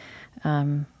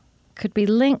 could be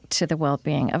linked to the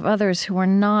well-being of others who are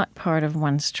not part of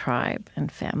one's tribe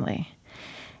and family.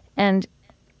 And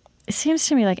it seems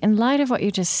to me like, in light of what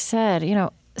you just said,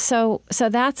 so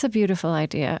that's a beautiful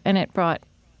idea, and it brought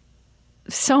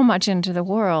so much into the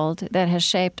world that has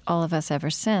shaped all of us ever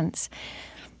since.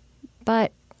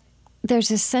 But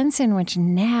there's a sense in which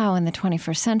now, in the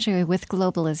 21st century, with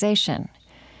globalization,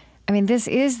 this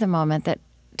is the moment that,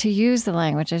 to use the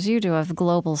language as you do of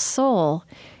global soul,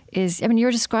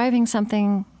 you're describing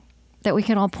something that we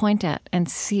can all point at and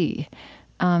see.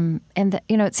 And that,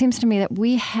 it seems to me that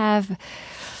we have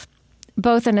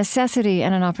both a necessity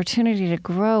and an opportunity to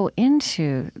grow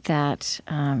into that,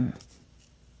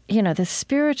 the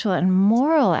spiritual and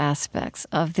moral aspects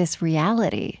of this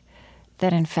reality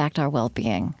that, in fact, our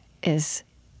well-being is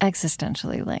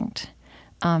existentially linked.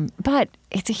 But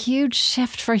it's a huge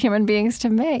shift for human beings to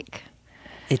make.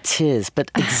 It is,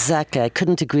 but exactly, I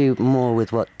couldn't agree more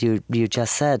with what you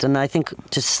just said. And I think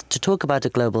just to talk about a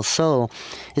global soul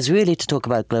is really to talk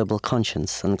about global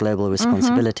conscience and global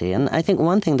responsibility. And I think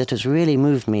one thing that has really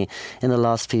moved me in the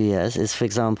last few years is, for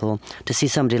example, to see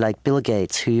somebody like Bill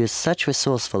Gates, who used such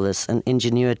resourcefulness and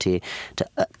ingenuity to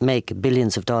make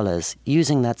billions of dollars,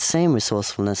 using that same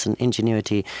resourcefulness and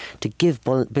ingenuity to give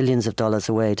billions of dollars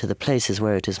away to the places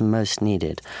where it is most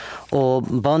needed. Or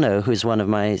Bono, who's one of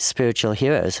my spiritual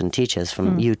heroes and teachers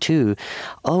from U2,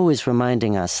 always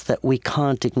reminding us that we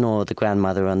can't ignore the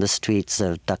grandmother on the streets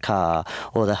of Dakar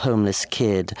or the homeless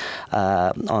kid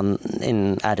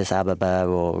in Addis Ababa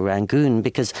or Rangoon,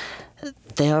 because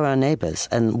they are our neighbors,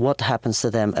 and what happens to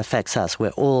them affects us. We're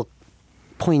all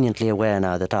poignantly aware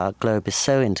now that our globe is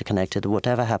so interconnected that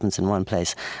whatever happens in one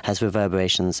place has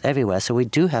reverberations everywhere. So we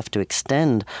do have to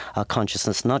extend our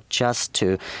consciousness not just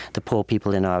to the poor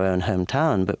people in our own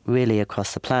hometown, but really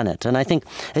across the planet. And I think,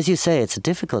 as you say, it's a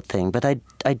difficult thing, but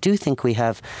I do think we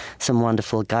have some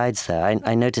wonderful guides there.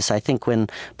 I notice, I think when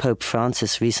Pope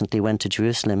Francis recently went to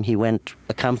Jerusalem, he went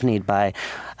accompanied by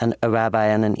a rabbi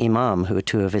and an imam who were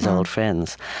two of his old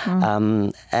friends.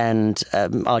 And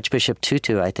Archbishop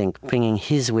Tutu, I think, bringing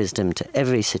his wisdom to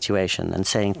every situation and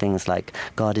saying things like,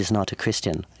 God is not a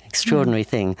Christian. extraordinary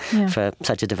thing for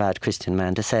such a devout Christian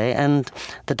man to say. And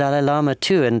the Dalai Lama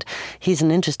too. And he's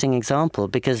an interesting example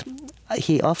because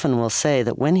he often will say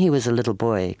that when he was a little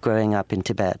boy growing up in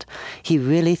Tibet, he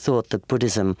really thought that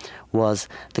Buddhism was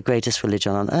the greatest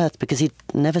religion on earth because he'd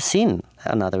never seen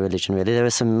another religion, really. There were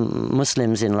some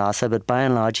Muslims in Lhasa, but by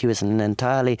and large he was in an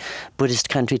entirely Buddhist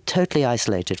country, totally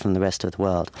isolated from the rest of the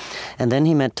world. And then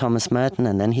he met Thomas Merton,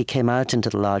 and then he came out into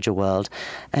the larger world,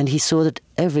 and he saw that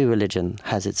every religion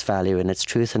has its value and its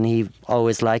truth, and he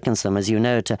always likens them, as you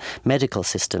know, to medical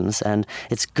systems. And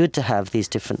it's good to have these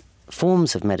different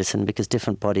forms of medicine because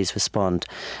different bodies respond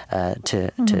to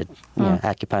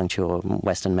acupuncture or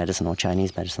Western medicine or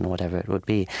Chinese medicine or whatever it would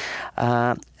be.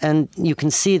 And you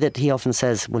can see that he often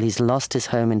says, well, he's lost his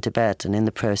home in Tibet, and in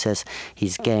the process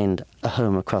he's gained a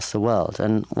home across the world.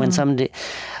 And when somebody,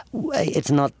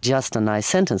 it's not just a nice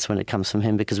sentence when it comes from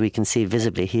him, because we can see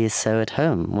visibly he is so at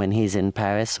home when he's in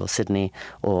Paris or Sydney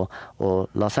or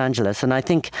Los Angeles. And I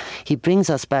think he brings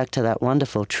us back to that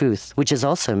wonderful truth, which is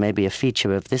also maybe a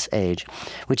feature of this age,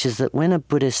 which is that when a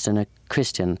Buddhist and a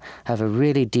Christian have a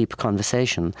really deep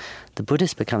conversation, the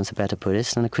Buddhist becomes a better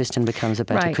Buddhist and the Christian becomes a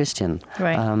better Christian.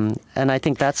 Right. And I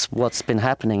think that's what's been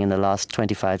happening in the last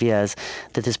 25 years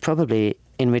that is probably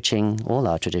enriching all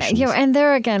our traditions. And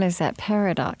there again is that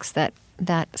paradox that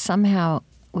somehow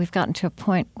we've gotten to a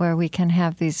point where we can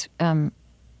have these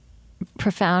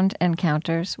profound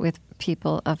encounters with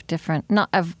people of different, not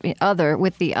of other,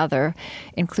 with the other,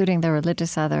 including the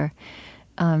religious other,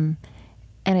 and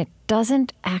it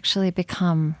doesn't actually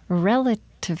become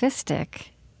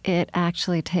relativistic. It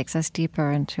actually takes us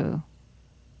deeper into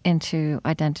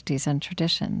identities and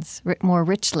traditions, more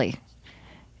richly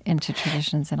into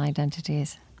traditions and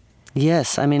identities.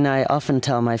 Yes, I mean, I often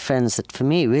tell my friends that for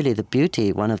me, really, the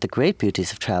beauty, one of the great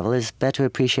beauties of travel is better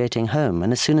appreciating home.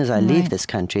 And as soon as I leave this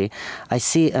country, I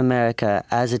see America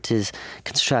as it is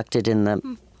constructed in the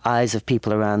eyes of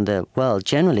people around the world,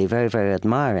 generally very, very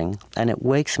admiring. And it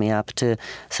wakes me up to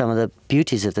some of the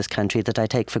beauties of this country that I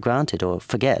take for granted or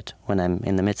forget when I'm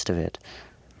in the midst of it.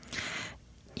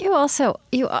 You also,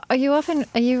 you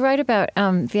write about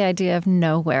the idea of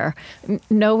nowhere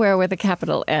with a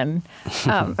capital N.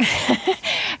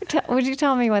 Would you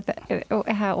tell me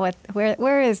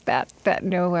where is that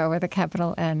nowhere with a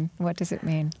capital N? What does it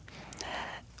mean?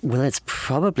 Well, it's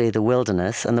probably the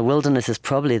wilderness, and the wilderness is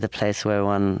probably the place where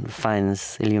one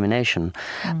finds illumination.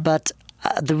 But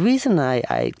the reason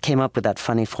I came up with that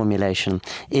funny formulation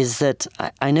is that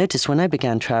I noticed when I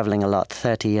began traveling a lot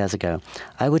 30 years ago,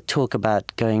 I would talk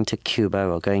about going to Cuba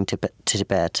or going to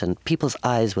Tibet, and people's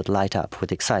eyes would light up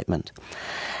with excitement.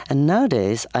 And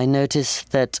nowadays, I notice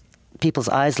that people's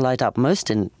eyes light up most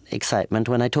in excitement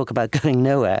when I talk about going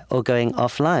nowhere or going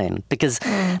offline, because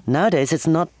nowadays it's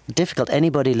not difficult.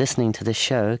 Anybody listening to this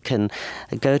show can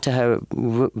go to her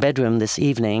bedroom this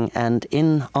evening and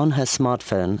on her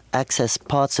smartphone access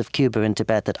parts of Cuba and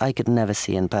Tibet that I could never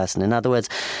see in person. In other words,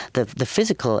 the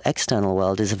physical external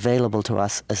world is available to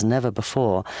us as never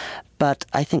before. But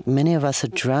I think many of us are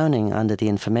drowning under the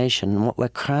information, and what we're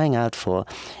crying out for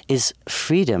is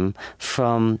freedom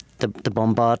from the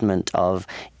bombardment of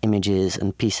images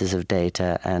and pieces of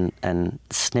data and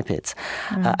snippets.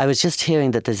 I was just hearing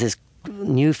that there's this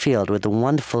new field with the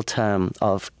wonderful term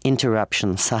of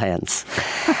interruption science.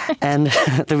 And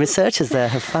the researchers there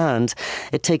have found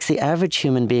it takes the average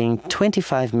human being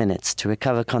 25 minutes to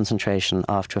recover concentration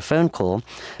after a phone call.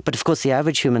 But of course, the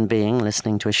average human being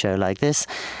listening to a show like this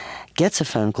gets a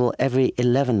phone call every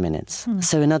 11 minutes.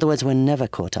 So in other words, we're never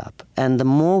caught up. And the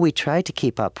more we try to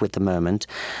keep up with the moment,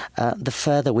 the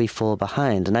further we fall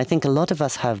behind. And I think a lot of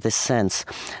us have this sense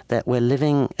that we're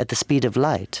living at the speed of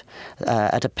light,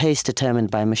 at a pace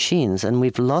determined by machines, and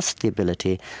we've lost the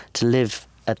ability to live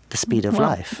at the speed of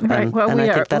life. Right. And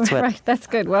I think that's what... Right. That's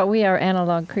good. Well, we are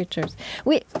analog creatures.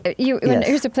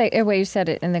 Here's a way you said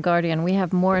it in The Guardian. We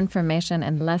have more information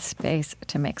and less space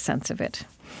to make sense of it.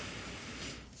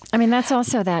 I mean, that's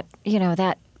also that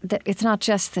it's not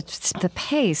just the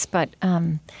pace, but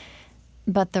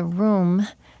the room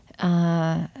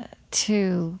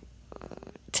to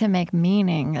make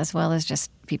meaning as well as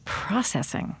just be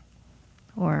processing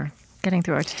or getting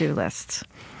through our to-do lists.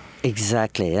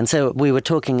 Exactly. And so we were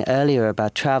talking earlier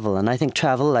about travel, and I think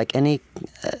travel, like any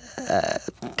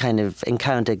kind of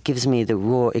encounter, gives me the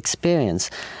raw experience,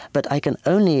 but I can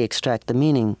only extract the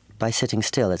meaning by sitting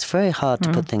still. It's very hard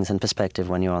to put things in perspective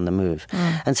when you're on the move.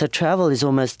 And so travel is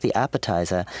almost the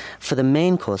appetizer for the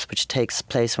main course, which takes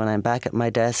place when I'm back at my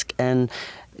desk and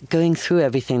going through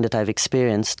everything that I've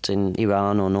experienced in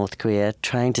Iran or North Korea,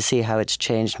 trying to see how it's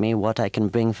changed me, what I can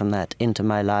bring from that into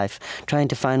my life, trying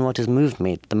to find what has moved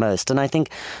me the most. And I think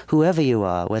whoever you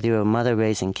are, whether you're a mother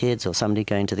raising kids or somebody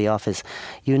going to the office,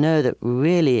 you know that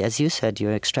really, as you said,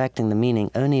 you're extracting the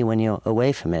meaning only when you're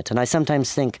away from it. And I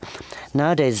sometimes think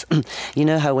nowadays, you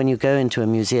know how when you go into a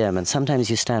museum and sometimes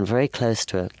you stand very close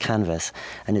to a canvas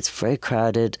and it's very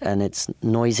crowded and it's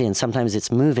noisy and sometimes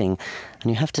it's moving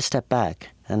and you have to step back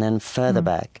and then further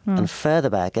back and further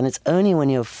back. And it's only when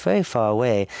you're very far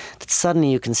away that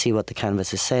suddenly you can see what the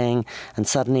canvas is saying, and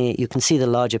suddenly you can see the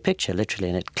larger picture, literally,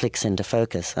 and it clicks into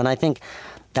focus. And I think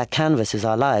that canvas is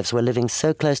our lives. We're living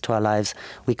so close to our lives,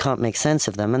 we can't make sense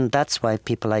of them. And that's why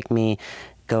people like me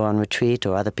go on retreat,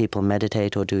 or other people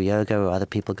meditate or do yoga, or other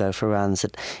people go for runs.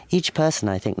 That each person,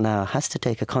 I think, now has to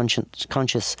take a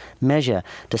conscious measure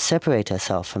to separate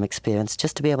herself from experience,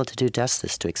 just to be able to do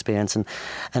justice to experience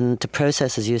and to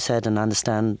process, as you said, and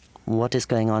understand what is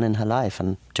going on in her life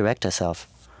and direct herself.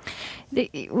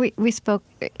 We've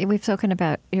spoken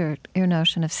about your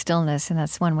notion of stillness, and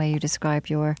that's one way you describe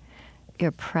your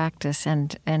practice,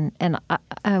 and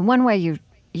one way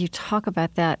you talk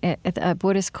about that. A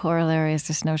Buddhist corollary is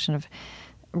this notion of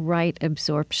right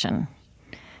absorption.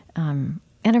 And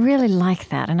I really like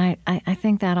that. And I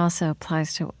think that also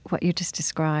applies to what you just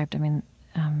described. I mean,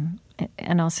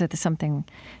 and also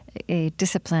a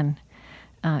discipline,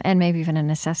 and maybe even a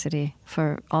necessity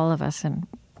for all of us in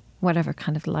whatever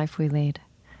kind of life we lead.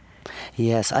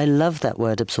 Yes, I love that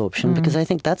word absorption, because I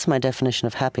think that's my definition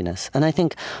of happiness. And I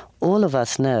think all of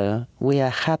us know we are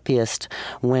happiest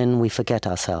when we forget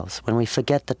ourselves, when we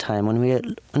forget the time, when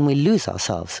we lose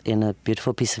ourselves in a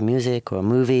beautiful piece of music or a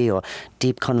movie or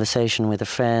deep conversation with a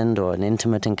friend or an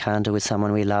intimate encounter with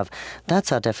someone we love.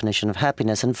 That's our definition of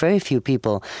happiness. And very few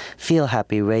people feel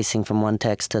happy racing from one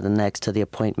text to the next, to the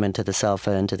appointment, to the cell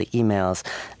phone, to the emails.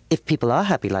 If people are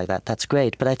happy like that, that's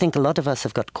great. But I think a lot of us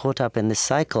have got caught up in this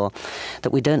cycle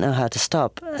that we don't know how to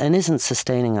stop and isn't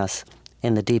sustaining us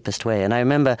in the deepest way. And I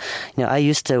remember, I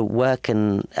used to work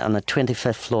on a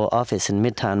 25th floor office in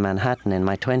Midtown Manhattan in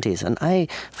my 20s, and I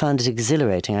found it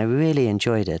exhilarating. I really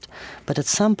enjoyed it. But at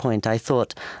some point I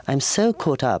thought, I'm so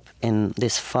caught up in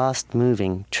this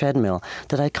fast-moving treadmill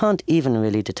that I can't even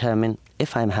really determine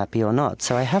if I'm happy or not.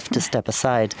 So I have to step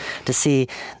aside to see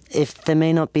if there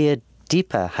may not be a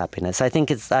deeper happiness.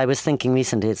 I was thinking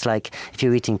recently, it's like if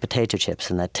you're eating potato chips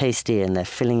and they're tasty and they're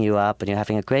filling you up and you're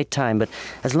having a great time, but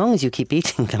as long as you keep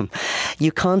eating them,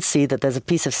 you can't see that there's a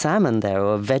piece of salmon there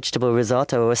or a vegetable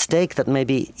risotto or a steak that may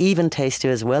be even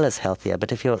tastier as well as healthier.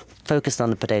 But if you're focused on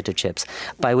the potato chips,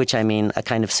 by which I mean a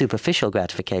kind of superficial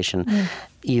gratification,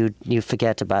 you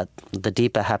forget about the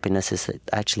deeper happinesses that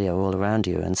actually are all around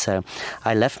you. And so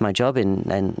I left my job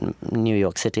in New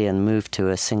York City and moved to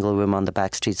a single room on the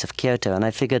back streets of Kyoto. And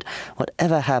I figured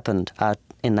whatever happened out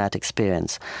in that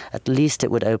experience, at least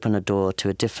it would open a door to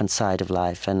a different side of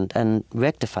life and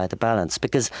rectify the balance.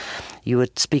 Because you were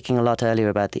speaking a lot earlier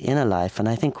about the inner life, and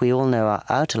I think we all know our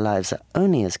outer lives are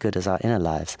only as good as our inner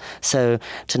lives. So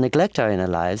to neglect our inner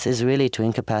lives is really to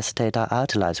incapacitate our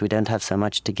outer lives. We don't have so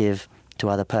much to give to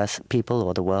other people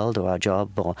or the world or our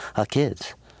job or our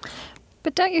kids.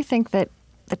 But don't you think that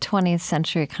the 20th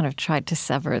century kind of tried to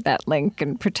sever that link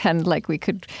and pretend like we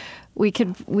could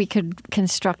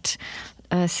construct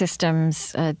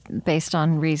systems based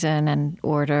on reason and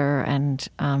order, and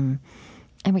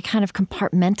we kind of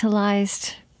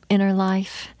compartmentalized inner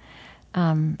life?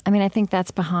 I think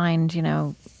that's behind,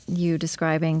 you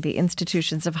describing the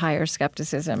institutions of higher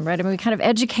skepticism, right? We kind of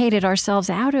educated ourselves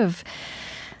out of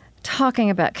talking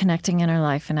about connecting inner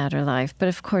life and outer life. But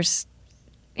of course,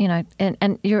 I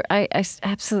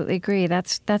absolutely agree.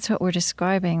 That's what we're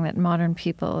describing, that modern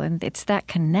people, and it's that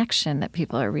connection that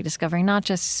people are rediscovering, not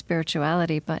just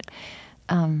spirituality, but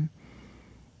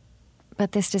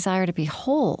this desire to be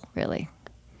whole, really.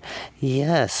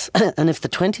 Yes, and if the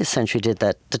 20th century did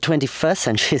that, the 21st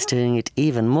century is doing it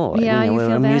even more. Yeah,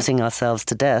 we're amusing ourselves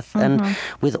to death. And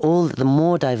with all the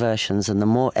more diversions and the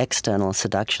more external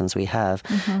seductions we have,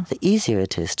 the easier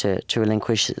it is to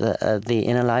relinquish the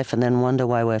inner life and then wonder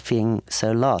why we're feeling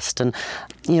so lost. And,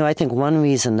 I think one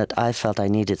reason that I felt I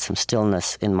needed some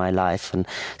stillness in my life and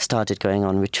started going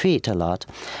on retreat a lot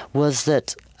was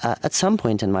that at some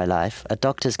point in my life, a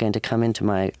doctor's going to come into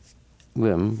my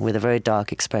room with a very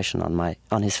dark expression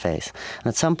on his face. And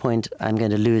at some point, I'm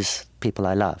going to lose people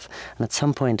I love. And at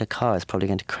some point, a car is probably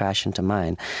going to crash into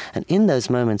mine. And in those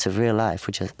moments of real life,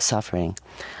 which are suffering,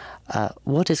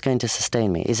 what is going to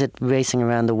sustain me? Is it racing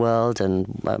around the world and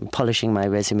polishing my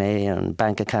resume and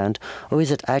bank account, or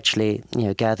is it actually,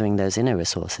 gathering those inner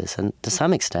resources? And to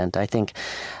some extent, I think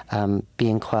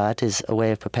being quiet is a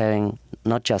way of preparing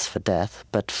not just for death,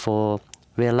 but for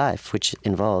real life, which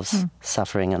involves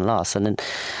suffering and loss. And then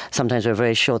sometimes we're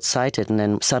very short-sighted, and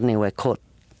then suddenly we're caught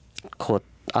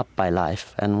up by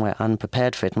life and we're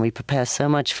unprepared for it, and we prepare so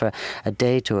much for a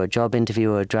date or a job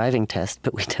interview or a driving test,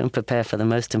 but we don't prepare for the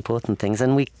most important things,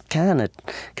 and we can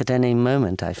at any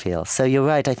moment, I feel. So you're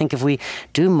right. I think if we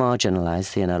do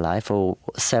marginalize the inner life or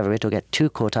sever it or get too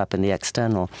caught up in the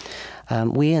external,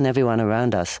 we and everyone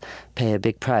around us pay a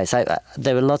big price.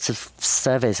 There are lots of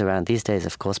surveys around these days,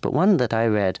 of course, but one that I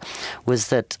read was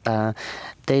that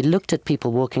they looked at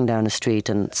people walking down a street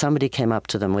and somebody came up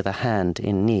to them with a hand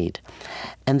in need.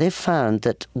 And they found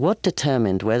that what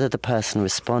determined whether the person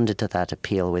responded to that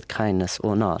appeal with kindness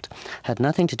or not had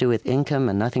nothing to do with income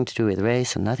and nothing to do with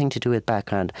race and nothing to do with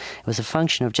background. It was a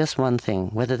function of just one thing,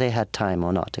 whether they had time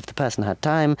or not. If the person had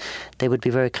time, they would be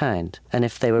very kind. And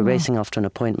if they were racing off to an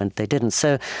appointment, they didn't.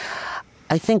 So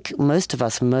I think most of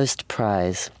us most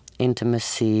prize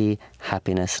intimacy,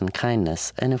 happiness, and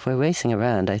kindness. And if we're racing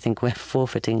around, I think we're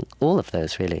forfeiting all of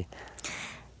those, really.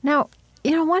 Now,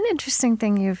 one interesting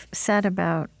thing you've said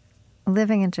about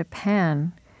living in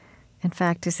Japan, in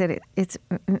fact, is that it's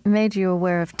made you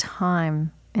aware of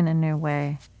time in a new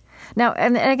way. Now,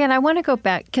 and again, I want to go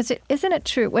back, because isn't it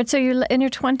true? So in your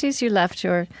 20s, you left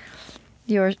your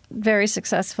very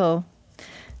successful,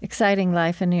 exciting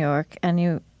life in New York,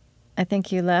 and I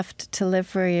think you left to live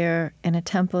for a year in a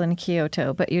temple in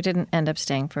Kyoto, but you didn't end up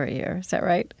staying for a year. Is that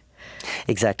right?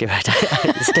 Exactly right.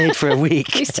 I stayed for a week,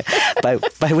 by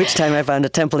which time I found a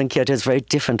temple in Kyoto is very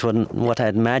different from what I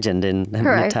had imagined in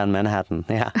Midtown Manhattan.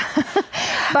 Yeah.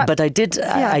 But I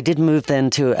did move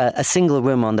then to a single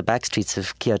room on the back streets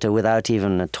of Kyoto without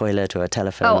even a toilet or a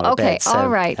telephone or a bed. So, all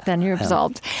right, then you're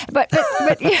absolved. But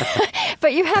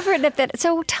you have written that.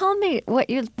 So tell me what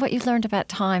you learned about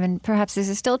time, and perhaps this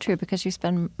is still true because you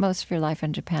spend most of your life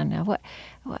in Japan now.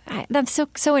 I'm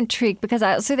so intrigued, because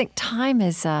I also think time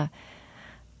is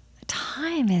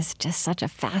just such a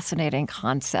fascinating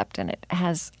concept, and it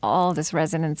has all this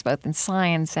resonance both in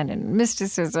science and in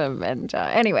mysticism. And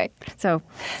anyway, so.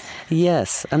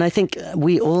 Yes, and I think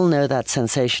we all know that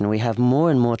sensation. We have more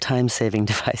and more time-saving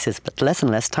devices, but less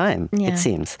and less time, it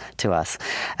seems, to us.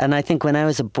 And I think when I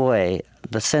was a boy,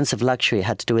 the sense of luxury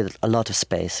had to do with a lot of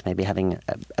space, maybe having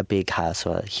a big house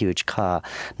or a huge car.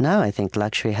 Now I think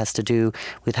luxury has to do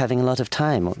with having a lot of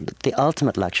time. The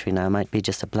ultimate luxury now might be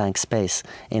just a blank space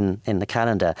in the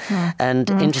calendar. And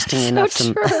interestingly enough,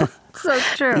 So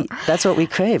true. That's what we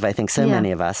crave, I think,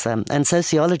 many of us. And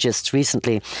sociologists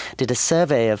recently did a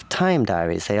survey of time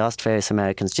diaries. They asked various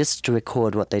Americans just to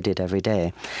record what they did every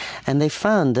day. And they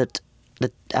found that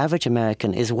the average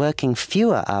American is working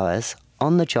fewer hours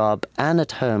on the job and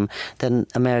at home than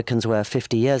Americans were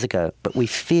 50 years ago, but we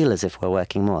feel as if we're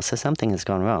working more. So something has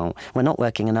gone wrong. We're not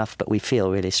working enough, but we feel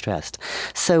really stressed.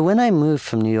 So when I moved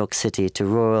from New York City to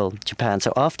rural Japan,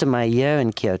 so after my year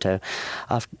in Kyoto,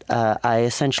 I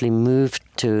essentially moved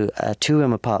to a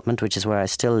 2-room apartment, which is where I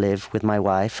still live with my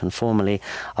wife and formerly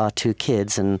our 2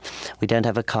 kids, and we don't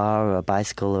have a car or a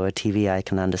bicycle or a TV I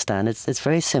can understand. It's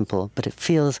very simple, but it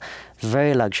feels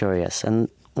very luxurious. And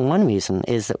one reason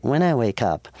is that when I wake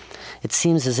up, it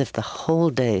seems as if the whole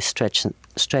day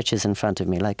stretches in front of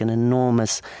me like an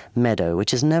enormous meadow,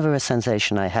 which is never a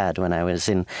sensation I had when I was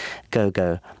in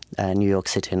Go-Go, New York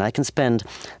City. And I can spend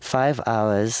 5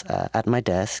 hours at my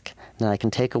desk, then I can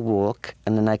take a walk,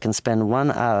 and then I can spend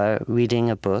 1 hour reading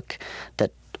a book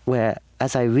where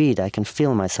as I read, I can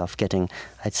feel myself getting,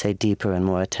 I'd say, deeper and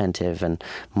more attentive and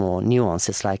more nuanced.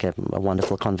 It's like a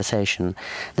wonderful conversation.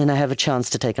 Then I have a chance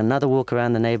to take another walk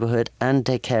around the neighborhood and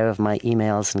take care of my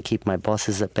emails and keep my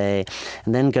bosses at bay,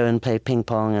 and then go and play ping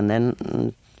pong, and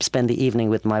then spend the evening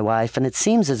with my wife. And it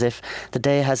seems as if the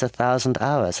day has 1,000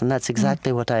 hours, and that's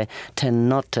exactly what I tend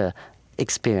not to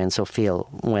experience or feel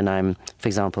when I'm, for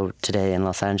example, today in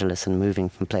Los Angeles and moving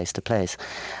from place to place.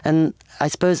 And I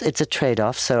suppose it's a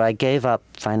trade-off. So I gave up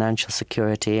financial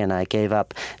security and I gave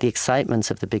up the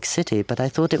excitements of the big city, but I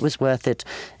thought it was worth it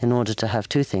in order to have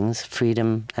 2 things,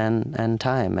 freedom and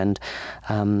time, and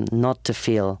not to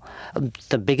feel.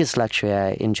 The biggest luxury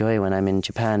I enjoy when I'm in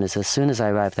Japan is as soon as I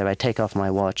arrive there, I take off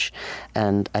my watch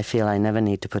and I feel I never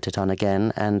need to put it on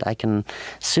again, and I can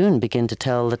soon begin to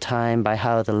tell the time by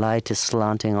how the light is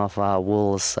slanting off our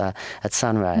walls at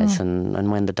sunrise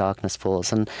and when the darkness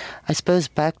falls. And I suppose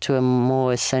back to a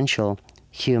more essential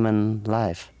human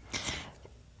life.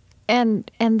 And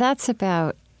that's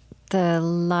about the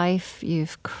life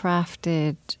you've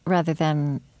crafted rather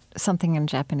than something in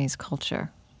Japanese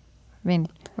culture. I mean,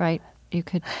 right? You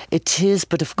could. It is,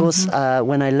 but of course,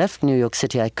 when I left New York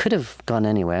City, I could have gone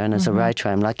anywhere. And as a writer,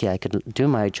 I'm lucky I could do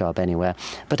my job anywhere.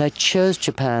 But I chose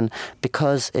Japan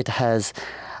because it has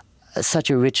such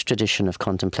a rich tradition of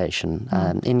contemplation.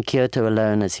 In Kyoto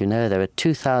alone, as you know, there are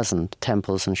 2,000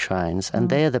 temples and shrines, and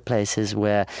they are the places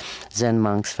where Zen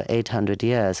monks for 800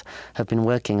 years have been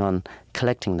working on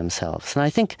collecting themselves. And I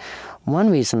think one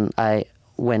reason I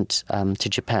went to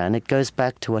Japan, it goes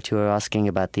back to what you were asking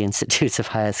about the Institutes of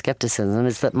Higher Skepticism,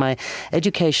 is that my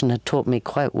education had taught me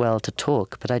quite well to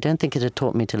talk, but I don't think it had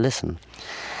taught me to listen.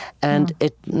 And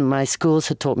my schools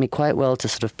had taught me quite well to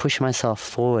sort of push myself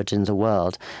forward in the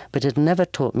world, but it never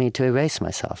taught me to erase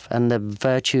myself. And the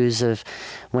virtues of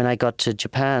when I got to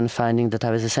Japan, finding that I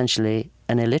was essentially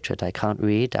an illiterate. I can't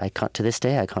read. To this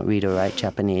day, I can't read or write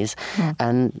Japanese.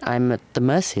 And I'm at the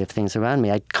mercy of things around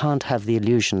me. I can't have the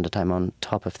illusion that I'm on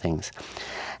top of things.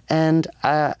 And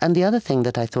the other thing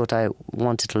that I thought I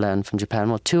wanted to learn from Japan,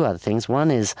 well, two other things.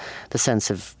 One is the sense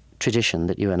of tradition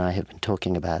that you and I have been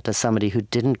talking about. As somebody who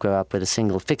didn't grow up with a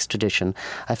single fixed tradition,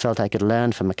 I felt I could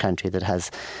learn from a country that has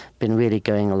been really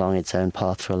going along its own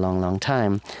path for a long, long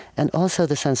time. And also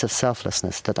the sense of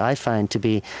selflessness that I find to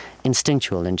be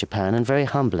instinctual in Japan and very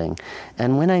humbling.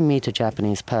 And when I meet a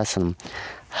Japanese person,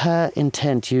 her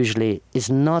intent usually is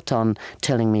not on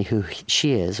telling me who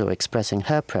she is or expressing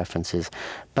her preferences,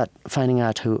 but finding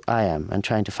out who I am and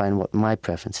trying to find what my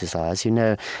preferences are. As you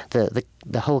know,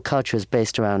 the whole culture is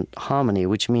based around harmony,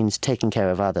 which means taking care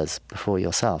of others before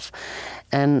yourself.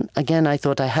 And again, I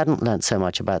thought I hadn't learned so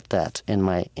much about that in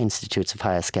my Institutes of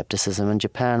Higher Skepticism, and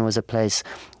Japan was a place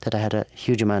that I had a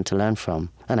huge amount to learn from,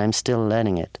 and I'm still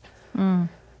learning it.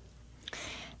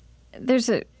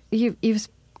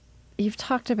 You've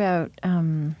talked about,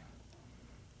 that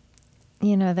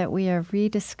we are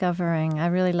rediscovering, I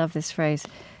really love this phrase,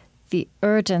 the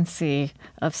urgency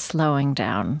of slowing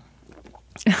down.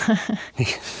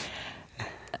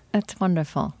 That's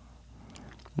wonderful.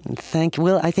 Thank you.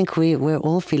 Well, I think we're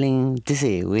all feeling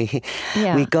dizzy. We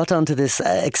got onto this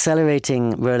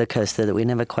accelerating roller coaster that we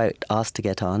never quite asked to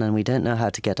get on, and we don't know how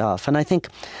to get off. And I think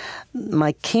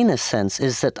my keenest sense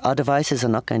is that our devices are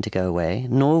not going to go away,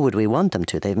 nor would we want them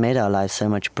to. They've made our lives so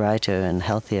much brighter and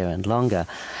healthier and longer.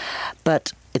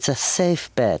 But it's a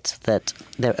safe bet that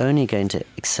they're only going to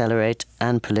accelerate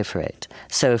and proliferate.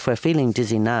 So if we're feeling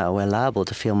dizzy now, we're liable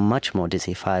to feel much more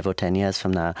dizzy 5 or 10 years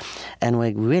from now. And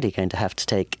we're really going to have to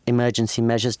take emergency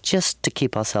measures just to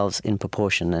keep ourselves in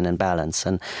proportion and in balance.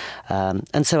 And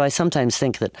so I sometimes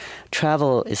think that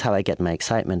travel is how I get my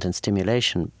excitement and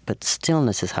stimulation, but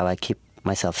stillness is how I keep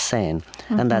myself sane.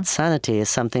 And that sanity is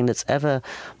something that's ever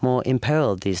more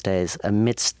imperiled these days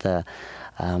amidst the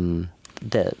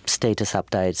status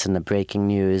updates and the breaking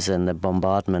news and the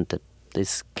bombardment that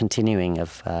is continuing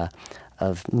of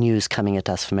news coming at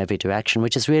us from every direction,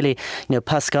 which is really,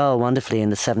 Pascal wonderfully in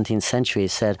the 17th century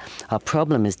said, our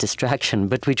problem is distraction,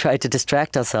 but we try to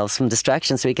distract ourselves from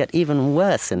distraction, so we get even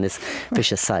worse in this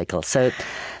vicious cycle. So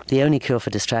the only cure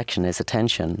for distraction is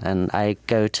attention. And I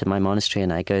go to my monastery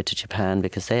and I go to Japan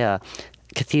because they are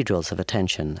cathedrals of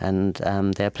attention, and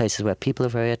there are places where people are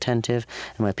very attentive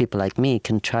and where people like me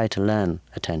can try to learn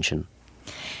attention.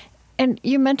 And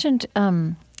you mentioned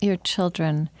your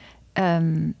children.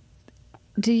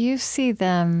 Do you see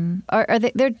them? Are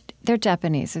they're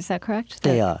Japanese? Is that correct?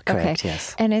 They are correct. Okay.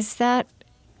 Yes. And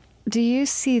do you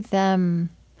see them?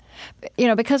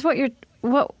 Because the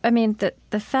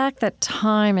fact that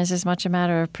time is as much a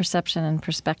matter of perception and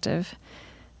perspective.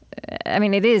 I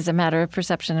mean, it is a matter of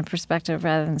perception and perspective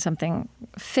rather than something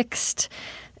fixed.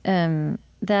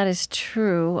 That is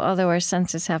true, although our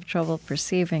senses have trouble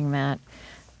perceiving that.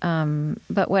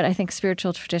 But what I think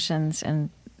spiritual traditions and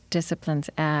disciplines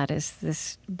add is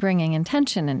this bringing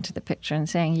intention into the picture and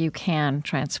saying you can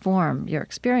transform your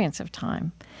experience of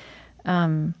time.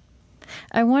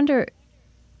 I wonder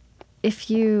if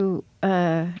you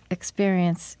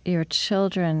experience your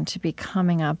children to be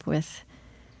coming up with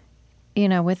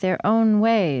their own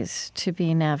ways to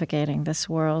be navigating this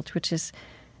world, which is,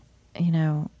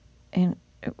 in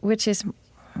which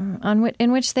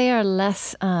they are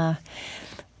less,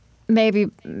 maybe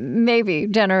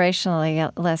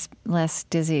generationally less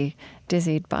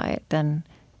dizzied by it than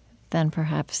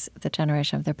perhaps the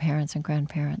generation of their parents and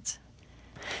grandparents.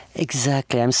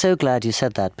 Exactly. I'm so glad you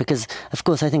said that because, of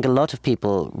course, I think a lot of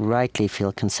people rightly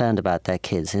feel concerned about their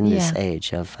kids in this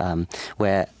age of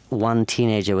where one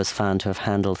teenager was found to have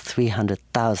handled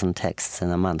 300,000 texts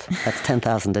in a month. That's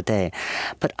 10,000 a day.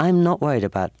 But I'm not worried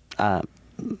about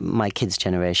my kids'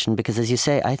 generation, because as you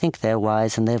say, I think they're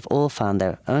wise and they've all found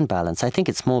their own balance. I think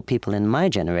it's more people in my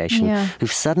generation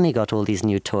who've suddenly got all these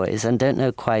new toys and don't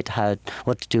know quite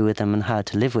what to do with them and how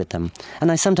to live with them.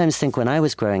 And I sometimes think when I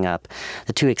was growing up,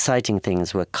 the two exciting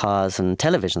things were cars and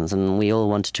televisions, and we all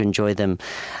wanted to enjoy them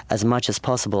as much as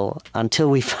possible until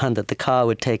we found that the car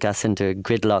would take us into a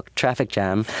gridlocked traffic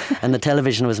jam and the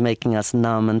television was making us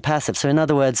numb and passive. So in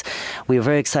other words, we were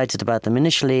very excited about them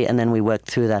initially, and then we worked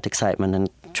through that excitement and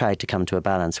tried to come to a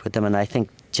balance with them. And I think,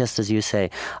 just as you say,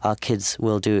 our kids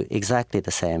will do exactly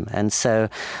the same. And so,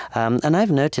 and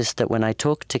I've noticed that when I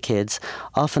talk to kids,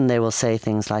 often they will say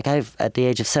things like, at the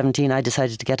age of 17, I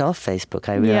decided to get off Facebook.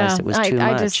 I realized it was too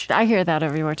much. I hear that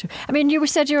everywhere too. I mean, you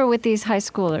said you were with these high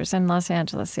schoolers in Los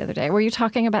Angeles the other day. Were you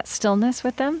talking about stillness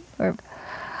with them? Or?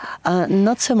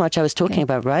 Not so much. I was talking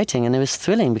about writing, and it was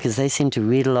thrilling because they seem to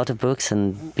read a lot of books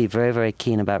and be very, very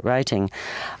keen about writing.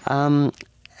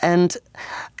 And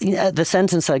the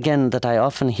sentence, again, that I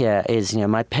often hear is,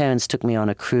 my parents took me on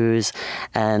a cruise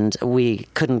and we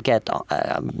couldn't get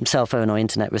cell phone or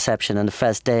internet reception. And the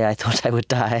first day I thought I would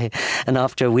die. And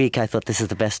after a week, I thought this is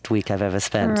the best week I've ever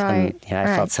spent. Right. And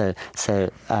I felt so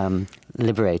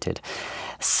liberated.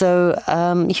 So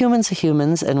humans are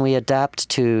humans, and we adapt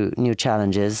to new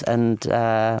challenges. And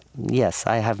yes,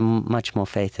 I have much more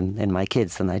faith in my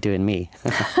kids than I do in me.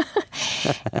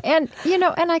 And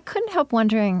I couldn't help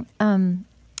wondering,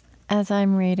 as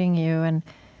I'm reading you and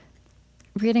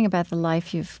reading about the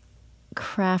life you've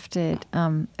crafted.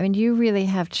 I mean, you really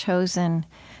have chosen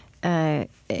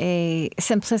a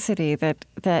simplicity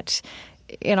that.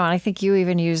 And I think you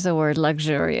even use the word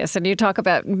luxurious. And you talk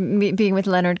about being with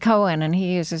Leonard Cohen, and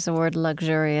he uses the word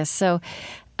luxurious. So,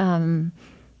 and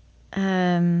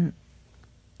in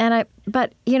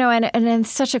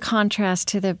such a contrast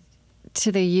to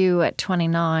the you at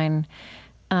 29,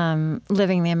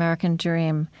 living the American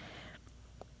dream.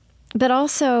 But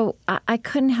also, I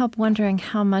couldn't help wondering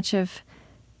how much of,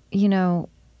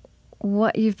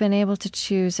 what you've been able to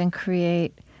choose and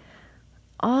create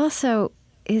also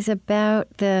is about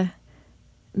the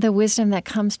wisdom that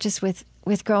comes just with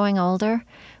growing older,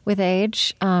 with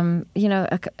age,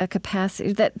 a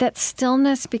capacity that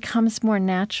stillness becomes more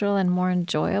natural and more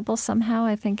enjoyable somehow,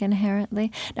 I think,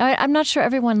 inherently. Now, I'm not sure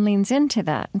everyone leans into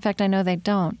that. In fact, I know they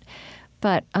don't.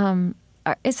 But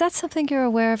is that something you're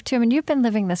aware of, too? I mean, you've been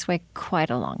living this way quite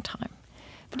a long time.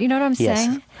 But you know what I'm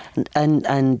saying? Yes,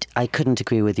 and I couldn't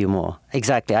agree with you more.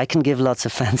 Exactly. I can give lots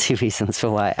of fancy reasons for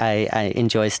why I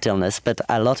enjoy stillness, but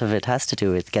a lot of it has to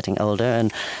do with getting older,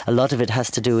 and a lot of it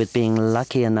has to do with being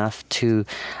lucky enough to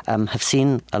have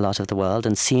seen a lot of the world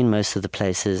and seen most of the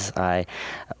places I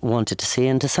wanted to see,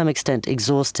 and to some extent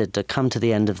exhausted to come to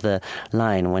the end of the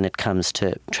line when it comes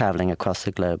to traveling across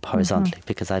the globe horizontally,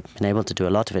 because I've been able to do a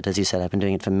lot of it. As you said, I've been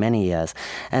doing it for many years.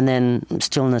 And then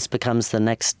stillness becomes the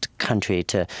next country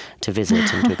to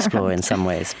visit and to explore in some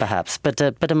ways, perhaps, but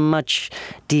a much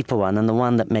deeper one, and the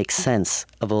one that makes sense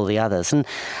of all the others. And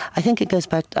I think it goes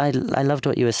back, I loved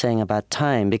what you were saying about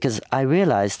time, because I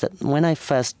realized that when I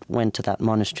first went to that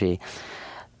monastery,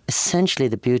 essentially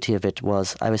the beauty of it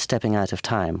was I was stepping out of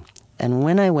time. And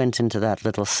when I went into that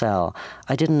little cell,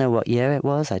 I didn't know what year it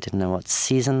was, I didn't know what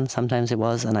season sometimes it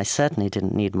was, and I certainly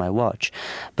didn't need my watch.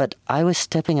 But I was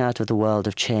stepping out of the world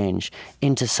of change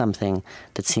into something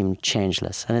that seemed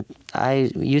changeless. And I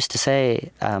used to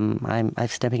say, I'm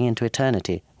stepping into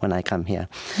eternity when I come here.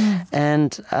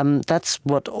 And that's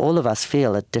what all of us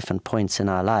feel at different points in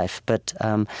our life. But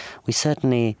we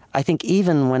certainly, I think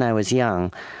even when I was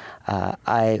young,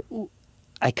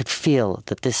 I could feel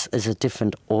that this is a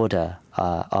different order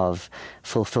of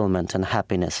fulfillment and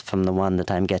happiness from the one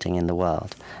that I'm getting in the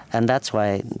world. And that's why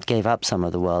I gave up some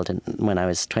of the world when I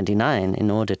was 29 in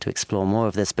order to explore more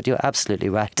of this. But you're absolutely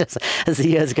right. As the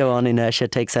years go on, inertia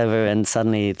takes over, and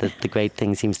suddenly the great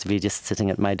thing seems to be just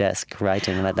sitting at my desk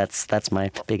writing. That's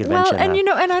my big adventure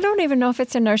now. And I don't even know if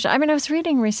it's inertia. I mean, I was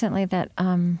reading recently that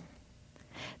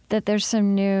there's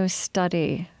some new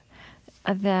study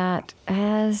that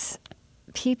has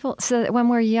people, so that when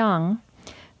we're young,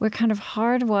 we're kind of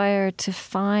hardwired to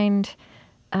find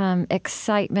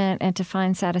excitement and to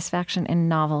find satisfaction in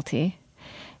novelty,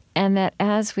 and that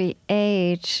as we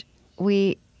age,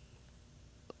 we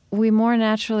more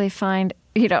naturally find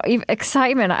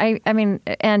excitement. I mean,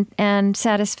 and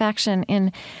satisfaction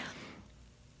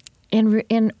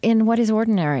in what is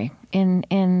ordinary,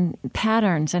 in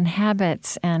patterns and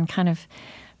habits and kind of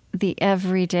the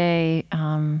everyday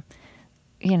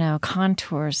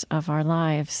contours of our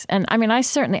lives. And I mean, I'm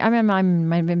in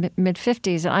my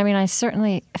mid-50s. I mean, I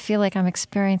certainly feel like I'm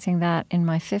experiencing that in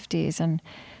my 50s. And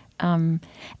And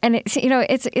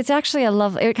it's actually a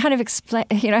love. It kind of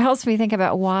helps me think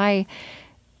about why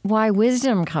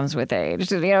wisdom comes with age.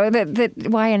 That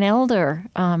why an elder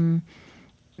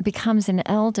becomes an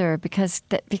elder, because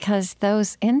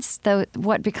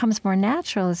what becomes more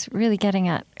natural is really getting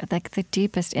at like the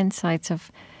deepest insights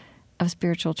of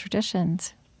spiritual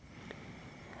traditions.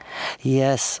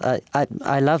 Yes,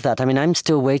 I love that. I mean, I'm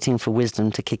still waiting for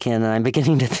wisdom to kick in, and I'm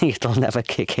beginning to think it'll never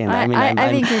kick in. I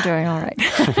think you're doing all right.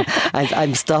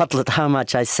 I'm startled at how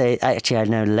much I say. Actually, I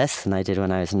know less than I did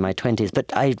when I was in my 20s, but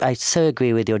I so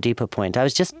agree with your deeper point. I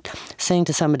was just saying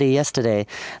to somebody yesterday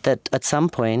that at some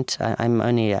point, I'm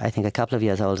only, I think, a couple of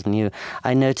years older than you,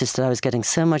 I noticed that I was getting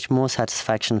so much more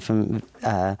satisfaction from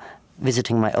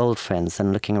visiting my old friends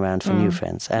and looking around for new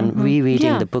friends and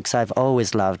rereading the books I've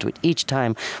always loved, which each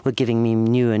time were giving me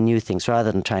new things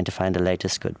rather than trying to find the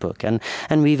latest good book, and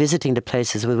revisiting the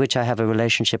places with which I have a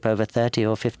relationship over 30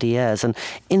 or 50 years, and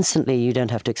instantly you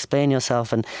don't have to explain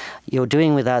yourself, and you're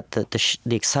doing without the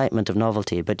excitement of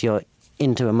novelty, but you're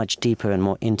into a much deeper and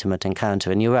more intimate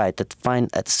encounter. And you're right,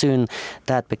 that soon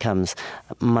that becomes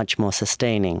much more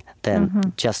sustaining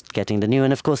than just getting the new.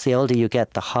 And of course, the older you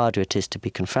get, the harder it is to be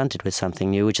confronted with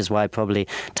something new, which is why probably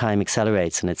time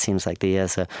accelerates and it seems like the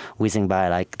years are whizzing by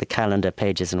like the calendar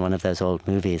pages in one of those old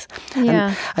movies.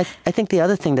 Yeah. And I think the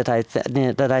other thing that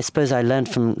I suppose I learned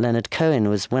from Leonard Cohen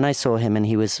was when I saw him, and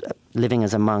he was living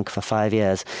as a monk for 5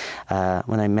 years.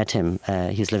 When I met him,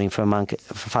 he was living for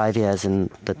 5 years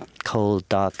in the cold,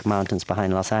 dark mountains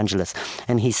behind Los Angeles.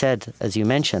 And he said, as you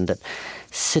mentioned, that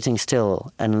sitting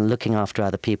still and looking after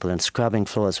other people and scrubbing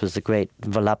floors was the great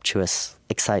voluptuous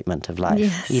excitement of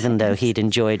life, even though he'd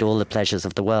enjoyed all the pleasures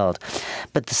of the world.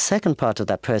 But the second part of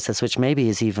that process, which maybe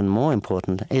is even more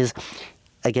important, is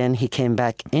again, he came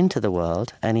back into the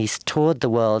world, and he toured the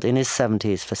world in his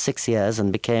 70s for 6 years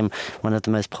and became one of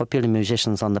the most popular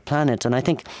musicians on the planet. And I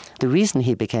think the reason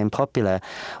he became popular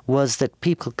was that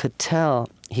people could tell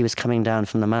he was coming down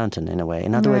from the mountain in a way.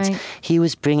 In other words, he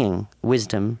was bringing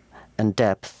wisdom and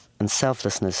depth and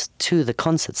selflessness to the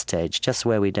concert stage, just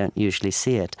where we don't usually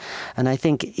see it. And I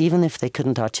think even if they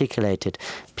couldn't articulate it,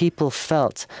 people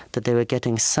felt that they were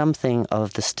getting something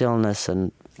of the stillness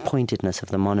and pointedness of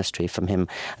the monastery from him,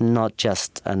 not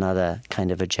just another kind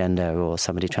of agenda or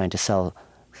somebody trying to sell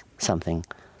something.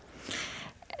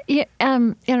 Yeah,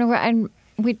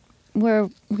 we're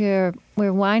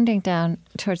winding down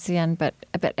towards the end, but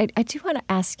I do want to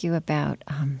ask you about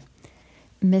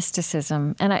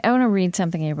mysticism, and I want to read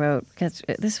something you wrote, because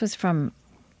this was from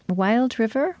Wild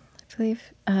River, I believe.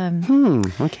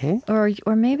 Okay.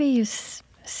 Or maybe you.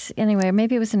 Anyway,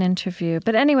 maybe it was an interview,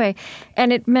 but anyway,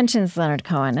 and it mentions Leonard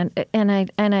Cohen, and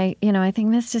I think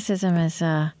mysticism is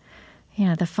the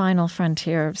final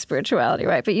frontier of spirituality,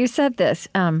 right? But you said this,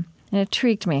 and it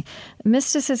intrigued me.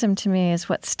 Mysticism to me is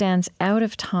what stands out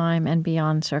of time and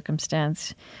beyond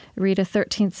circumstance. Read a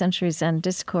 13th century Zen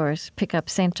discourse, pick up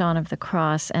St. John of the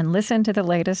Cross, and listen to the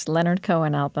latest Leonard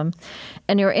Cohen album,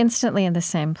 and you're instantly in the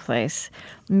same place.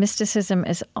 Mysticism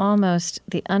is almost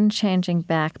the unchanging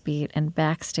backbeat and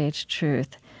backstage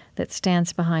truth that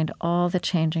stands behind all the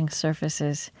changing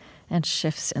surfaces and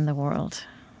shifts in the world.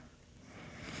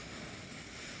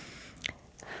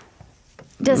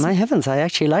 My heavens, I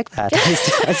actually like that.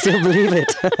 I still believe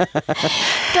it.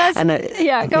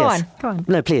 Go on.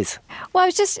 No, please. Well,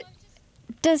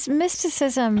 does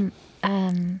mysticism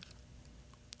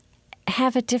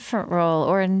have a different role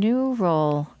or a new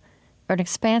role or an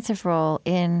expansive role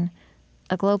in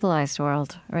a globalized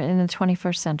world or in the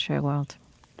 21st century world?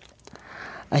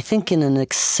 I think in an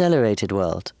accelerated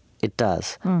world, it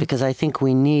does, because I think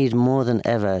we need more than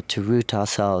ever to root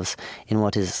ourselves in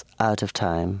what is out of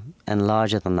time and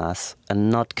larger than us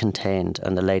and not contained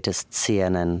in the latest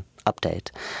CNN update.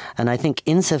 And I think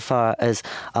insofar as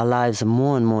our lives are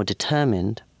more and more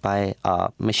determined by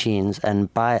our machines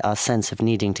and by our sense of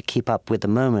needing to keep up with the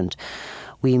moment,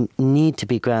 we need to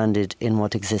be grounded in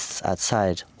what exists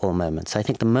outside all moments. I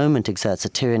think the moment exerts a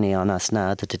tyranny on us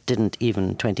now that it didn't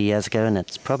even 20 years ago, and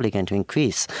it's probably going to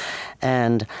increase.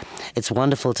 And it's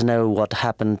wonderful to know what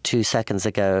happened 2 seconds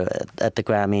ago at the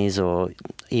Grammys, or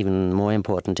even more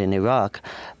important in Iraq,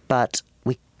 but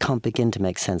we can't begin to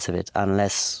make sense of it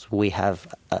unless we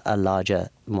have a larger,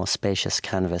 more spacious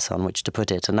canvas on which to put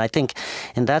it. And I think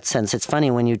in that sense, it's funny,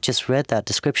 when you just read that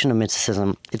description of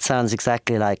mysticism, it sounds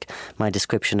exactly like my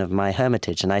description of my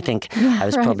hermitage. And I think I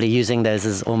was probably using those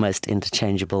as almost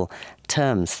interchangeable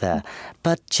terms there.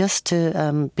 But just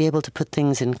to be able to put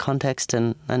things in context,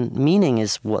 and meaning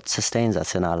is what sustains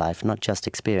us in our life, not just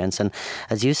experience. And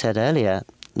as you said earlier,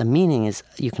 the meaning is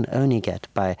you can only get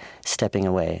by stepping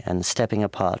away and stepping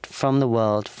apart from the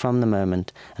world, from the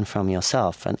moment, and from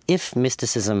yourself. And if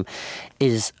mysticism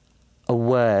is a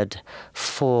word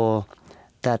for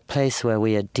that place where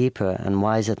we are deeper and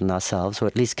wiser than ourselves, or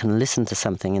at least can listen to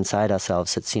something inside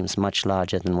ourselves that seems much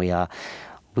larger than we are,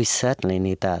 we certainly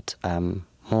need that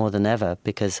more than ever,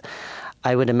 because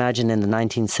I would imagine in the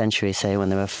 19th century, say, when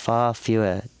there were far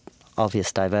fewer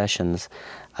obvious diversions,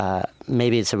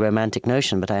 maybe it's a romantic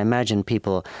notion, but I imagine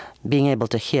people being able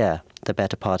to hear the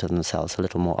better part of themselves a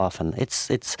little more often. It's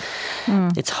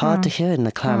hard to hear in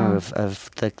the clamor of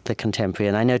the contemporary,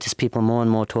 and I notice people more and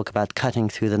more talk about cutting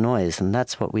through the noise, and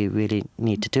that's what we really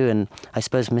need to do. And I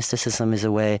suppose mysticism is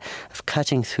a way of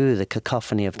cutting through the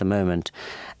cacophony of the moment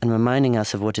and reminding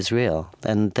us of what is real,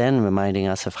 and then reminding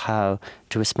us of how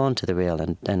to respond to the real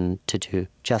and to do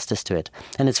justice to it.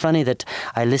 And it's funny that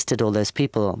I listed all those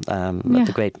people,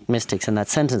 the great mystics, in that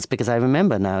sentence, because I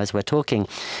remember now, as we're talking,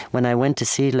 when I went to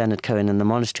see Leonard Cohen in the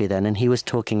monastery then, and he was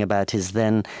talking about his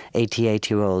then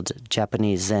 88-year-old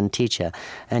Japanese Zen teacher,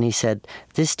 and he said,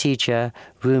 this teacher,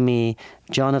 Rumi,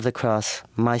 John of the Cross,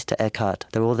 Meister Eckhart,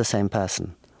 they're all the same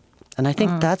person. And I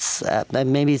think that's,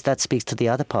 maybe that speaks to the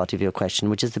other part of your question,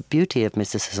 which is the beauty of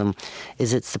mysticism,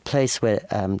 is it's the place where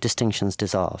distinctions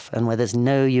dissolve, and where there's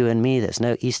no you and me, there's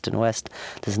no east and west,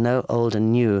 there's no old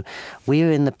and new. We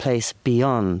are in the place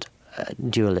beyond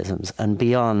dualisms and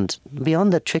beyond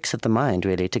the tricks of the mind,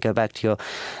 really, to go back to your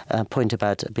point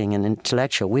about being an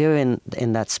intellectual. We're in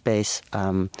that space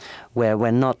where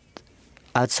we're not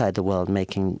outside the world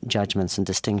making judgments and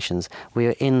distinctions. We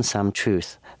are in some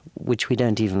truth, which we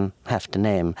don't even have to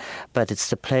name, but it's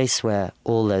the place where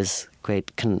all those great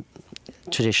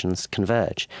traditions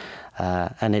converge,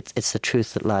 and it's the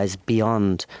truth that lies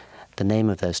beyond the name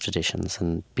of those traditions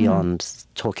and beyond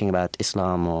talking about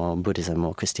Islam or Buddhism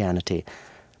or Christianity.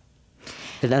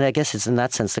 And I guess it's in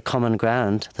that sense the common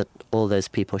ground that all those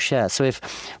people share. So if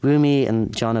Rumi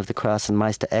and John of the Cross and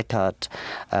Meister Eckhart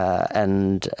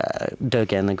and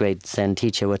Dogen, the great Zen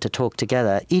teacher, were to talk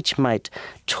together, each might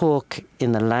talk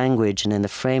in the language and in the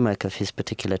framework of his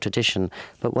particular tradition,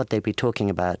 but what they'd be talking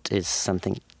about is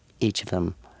something each of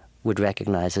them would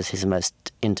recognize as his most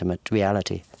intimate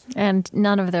reality. And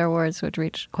none of their words would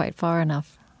reach quite far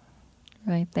enough.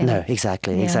 Right? No,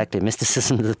 exactly.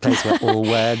 Mysticism is the place where all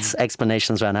words,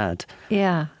 explanations run out.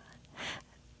 Yeah,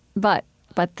 but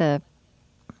the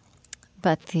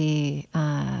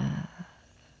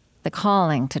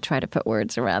calling to try to put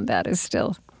words around that is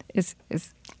still is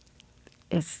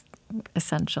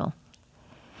essential.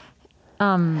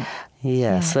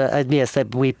 Yes,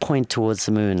 that we point towards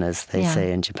the moon, as they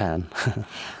say in Japan.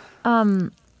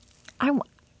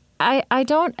 I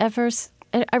don't ever.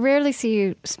 I rarely see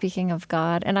you speaking of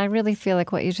God, and I really feel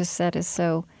like what you just said is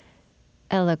so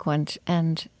eloquent,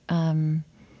 and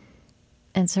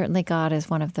certainly God is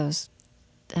one of those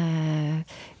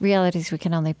realities we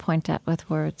can only point at with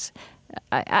words.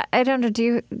 I don't know.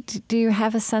 Do you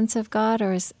have a sense of God,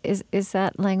 or is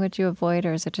that language you avoid,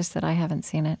 or is it just that I haven't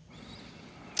seen it?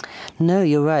 No,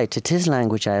 you're right. It is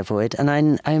language I avoid. And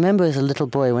I remember as a little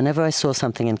boy, whenever I saw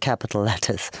something in capital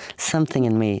letters, something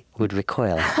in me would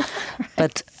recoil.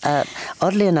 But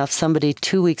oddly enough, somebody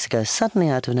 2 weeks ago, suddenly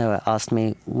out of nowhere, asked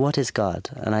me, what is God?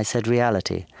 And I said,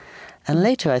 reality. And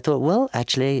later I thought, well,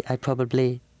 actually, I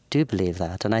probably do believe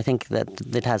that. And I think that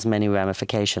it has many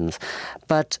ramifications.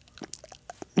 But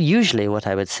usually what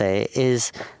I would say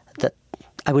is that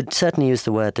I would certainly use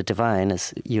the word the divine,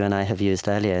 as you and I have used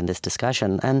earlier in this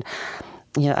discussion. And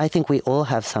I think we all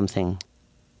have something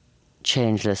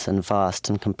changeless and vast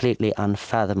and completely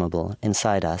unfathomable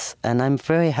inside us. And I'm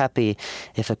very happy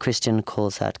if a Christian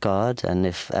calls that God, and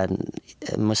if a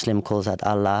Muslim calls that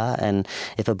Allah, and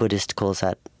if a Buddhist calls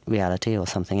that reality or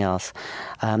something else.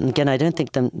 Again, I don't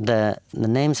think the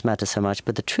names matter so much,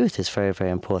 but the truth is very, very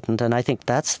important. And I think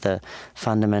that's the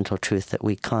fundamental truth that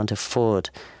we can't afford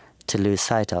to lose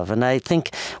sight of. And I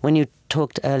think when you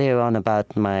talked earlier on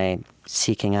about my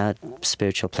seeking out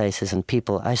spiritual places and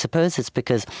people, I suppose it's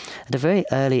because at a very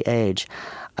early age,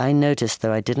 I noticed,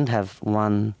 though I didn't have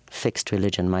one fixed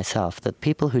religion myself, that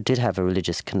people who did have a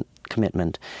religious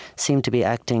commitment seemed to be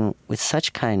acting with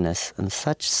such kindness and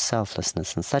such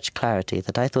selflessness and such clarity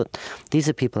that I thought, these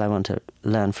are people I want to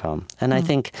learn from. And I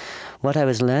think what I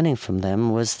was learning from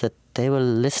them was that they were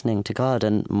listening to God,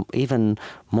 and even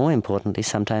more importantly,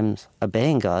 sometimes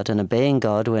obeying God, and obeying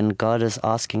God when God is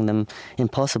asking them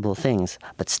impossible things,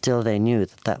 but still they knew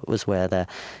that that was where their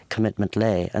commitment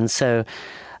lay. And so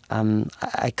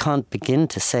I can't begin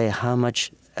to say how much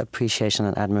appreciation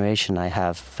and admiration I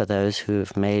have for those who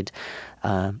have made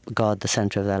God the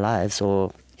center of their lives,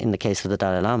 or in the case of the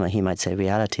Dalai Lama, he might say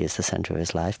reality is the center of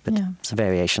his life, but it's a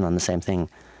variation on the same thing.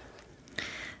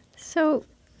 So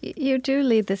you do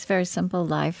lead this very simple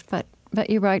life, but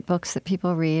you write books that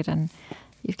people read, and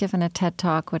you've given a TED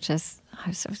Talk, which has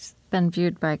been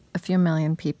viewed by a few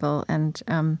million people. And,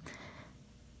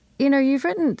 you've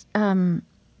written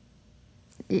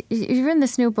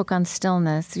this new book on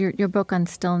stillness, your book on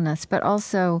stillness, but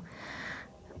also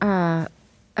a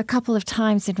couple of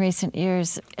times in recent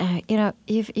years,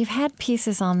 you've had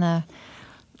pieces on the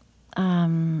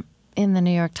in the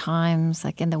New York Times,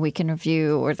 like in the Week in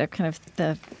Review, or they're kind of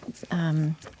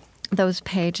those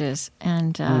pages,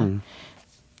 and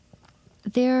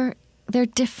they're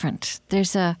different.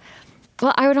 There's I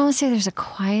would almost say there's a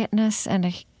quietness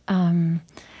and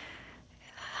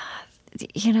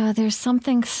there's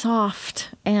something soft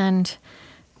and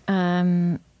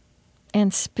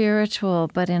spiritual,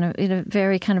 but in a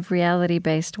very kind of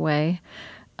reality-based way.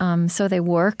 So they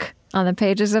work on the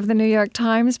pages of the New York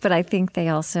Times, but I think they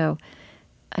also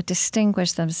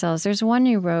distinguish themselves. There's one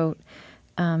you wrote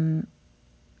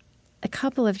a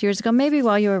couple of years ago, maybe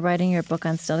while you were writing your book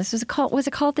on stillness. Was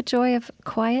it called The Joy of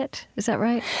Quiet? Is that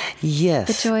right? Yes.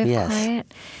 The Joy of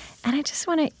Quiet. And I just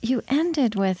want to, you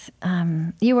ended with,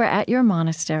 you were at your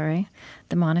monastery,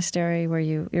 the monastery where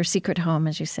your secret home,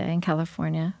 as you say, in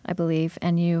California, I believe,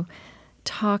 and you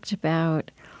talked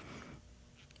about,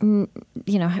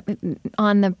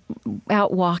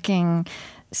 out walking,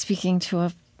 speaking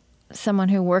to someone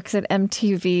who works at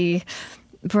MTV,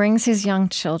 brings his young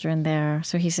children there.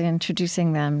 So he's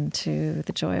introducing them to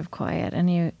the joy of quiet.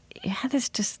 And you had this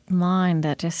just line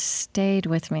that just stayed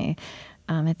with me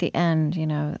at the end,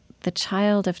 the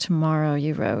child of tomorrow,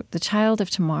 you wrote, the child of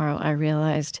tomorrow, I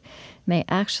realized, may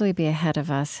actually be ahead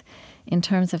of us in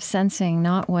terms of sensing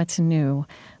not what's new,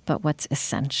 but what's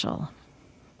essential.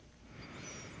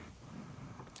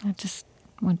 I just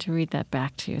want to read that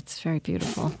back to you. It's very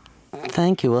beautiful.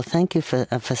 Thank you. Well, thank you for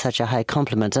such a high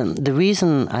compliment. And the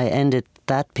reason I ended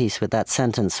that piece with that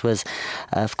sentence was,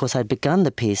 of course, I'd begun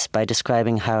the piece by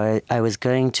describing how I was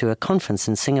going to a conference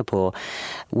in Singapore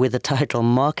with the title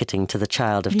Marketing to the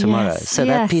Child of Tomorrow. So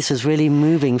that piece was really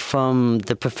moving from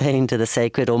the profane to the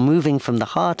sacred, or moving from the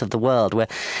heart of the world, where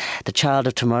the child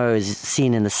of tomorrow is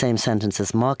seen in the same sentence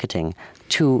as marketing,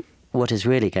 to what is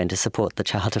really going to support the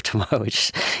child of tomorrow,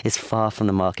 which is far from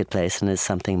the marketplace and is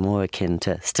something more akin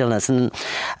to stillness. And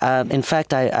in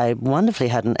fact, I wonderfully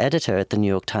had an editor at the New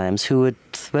York Times who would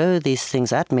throw these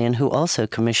things at me, and who also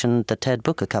commissioned the TED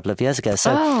book a couple of years ago.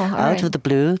 So out of the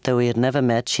blue, though we had never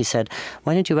met, she said,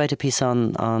 why don't you write a piece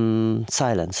on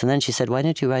silence? And then she said, why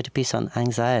don't you write a piece on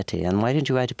anxiety? And why don't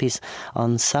you write a piece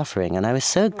on suffering? And I was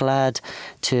so glad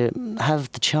to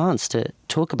have the chance to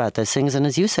talk about those things. And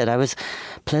as you said, I was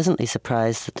pleasantly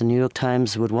surprised that the New York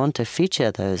Times would want to feature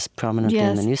those prominently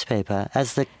in the newspaper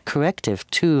as the corrective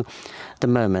to the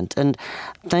moment. And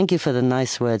thank you for the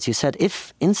nice words you said.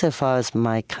 If, insofar as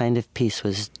my kind of piece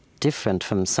was different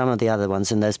from some of the other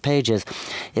ones in those pages,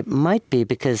 it might be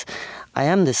because I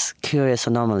am this curious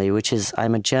anomaly, which is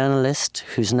I'm a journalist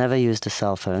who's never used a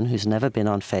cell phone, who's never been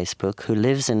on Facebook, who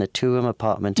lives in a 2-room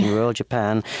apartment in rural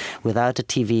Japan without a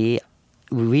TV,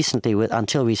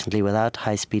 until recently without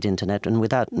high-speed internet and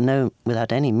without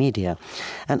any media.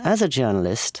 And as a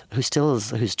journalist whose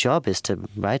job is to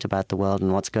write about the world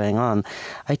and what's going on,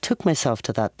 I took myself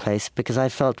to that place because I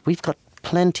felt we've got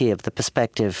plenty of the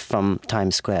perspective from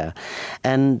Times Square.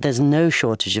 And there's no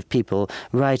shortage of people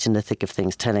right in the thick of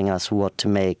things telling us what to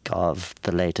make of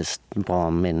the latest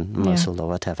bomb in Mosul or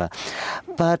whatever.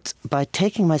 But by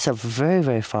taking myself very,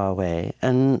 very far away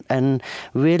and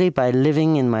really by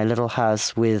living in my little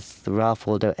house with Ralph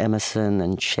Waldo Emerson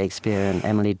and Shakespeare and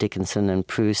Emily Dickinson and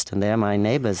Proust, and they're my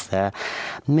neighbors there,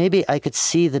 maybe I could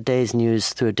see the day's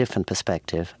news through a different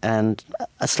perspective and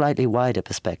a slightly wider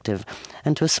perspective.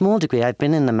 And to a small degree, I've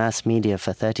been in the mass media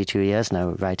for 32 years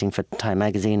now, writing for Time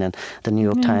Magazine and the New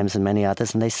York Times and many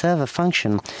others, and they serve a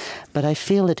function. But I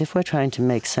feel that if we're trying to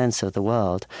make sense of the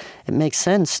world, it makes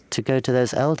sense to go to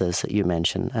those elders that you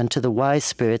mentioned and to the wise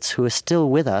spirits who are still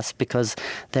with us because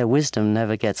their wisdom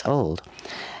never gets old.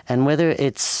 And whether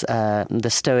it's the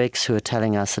Stoics who are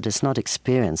telling us that it's not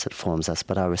experience that forms us,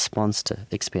 but our response to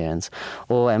experience,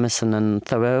 or Emerson and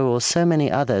Thoreau, or so many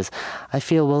others, I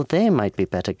feel, well, they might be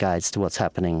better guides to what's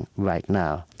happening right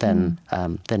now than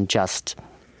just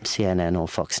CNN or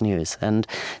Fox News. And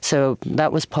so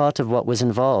that was part of what was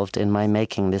involved in my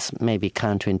making this maybe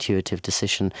counterintuitive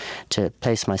decision to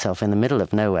place myself in the middle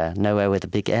of nowhere with a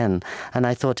big N. And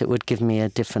I thought it would give me a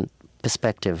different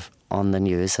perspective on the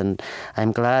news. And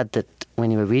I'm glad that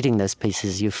when you were reading those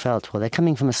pieces, you felt, well, they're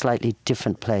coming from a slightly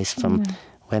different place from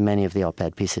where many of the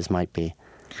op-ed pieces might be.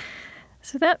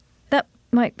 So that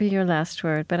might be your last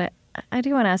word, but I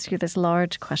do want to ask you this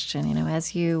large question.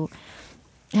 As you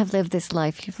have lived this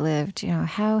life you've lived,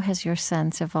 how has your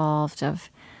sense evolved of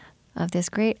this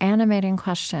great animating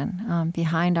question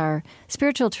behind our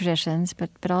spiritual traditions,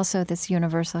 but also this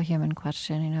universal human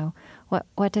question?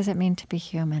 What does it mean to be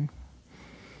human?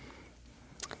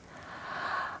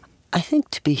 I think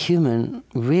to be human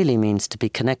really means to be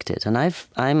connected. And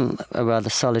I'm a rather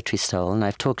solitary soul, and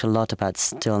I've talked a lot about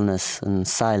stillness and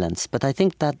silence, but I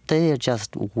think that they are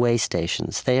just way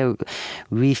stations. They are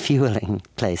refueling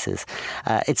places.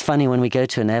 It's funny, when we go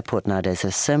to an airport nowadays,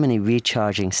 there's so many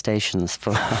recharging stations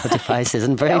for our devices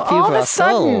and very few for our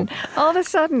soul. All of a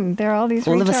sudden, there are all these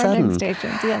recharging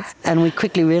stations, yes. And we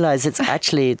quickly realize it's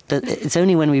actually, it's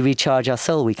only when we recharge our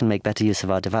soul we can make better use of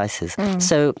our devices.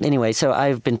 So anyway,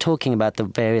 I've been talking about the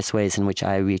various ways in which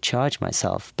I recharge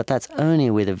myself, but that's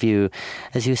only with a view,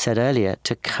 as you said earlier,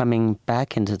 to coming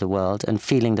back into the world and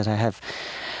feeling that I have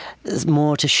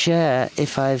more to share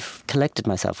if I've collected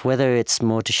myself, whether it's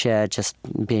more to share just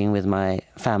being with my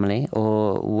family,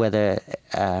 or whether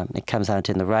it comes out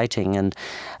in the writing, and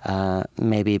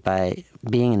maybe by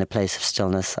being in a place of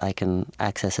stillness I can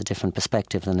access a different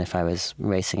perspective than if I was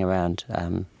racing around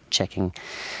checking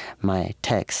my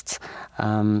texts.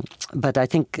 But I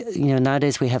think,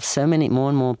 nowadays we have so many more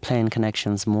and more plane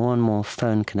connections, more and more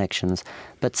phone connections,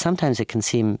 but sometimes it can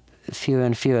seem fewer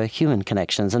and fewer human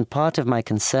connections. And part of my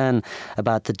concern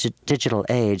about the digital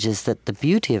age is that the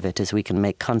beauty of it is we can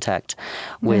make contact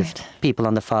with people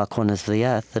on the far corners of the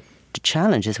earth. The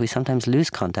challenge is we sometimes lose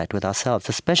contact with ourselves,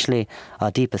 especially our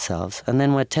deeper selves. And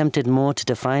then we're tempted more to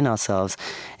define ourselves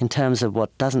in terms of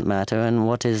what doesn't matter and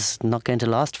what is not going to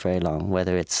last very long,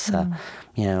 whether it's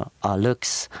our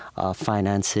looks, our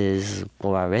finances,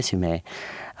 or our resume.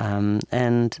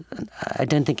 And I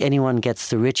don't think anyone gets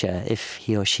the richer if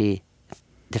he or she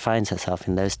defines herself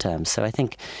in those terms. So I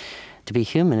think to be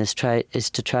human is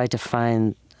to try to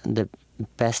find the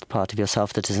best part of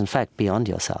yourself that is in fact beyond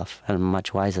yourself and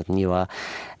much wiser than you are,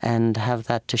 and have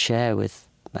that to share with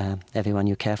everyone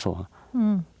you care for.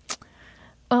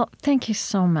 Well, thank you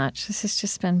so much. This has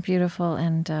just been beautiful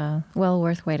and well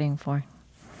worth waiting for.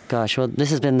 Gosh, well,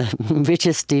 this has been the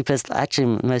richest, deepest,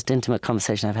 actually most intimate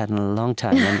conversation I've had in a long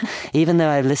time. And even though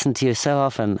I've listened to you so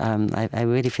often, I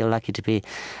really feel lucky to be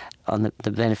on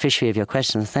the beneficiary of your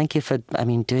questions. Thank you for,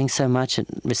 doing so much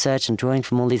research and drawing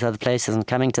from all these other places and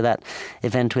coming to that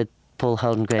event with Paul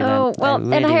Holdengrave. I'm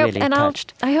really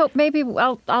touched. I hope maybe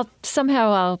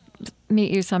I'll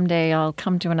meet you someday. I'll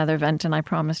come to another event, and I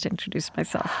promise to introduce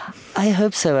myself. I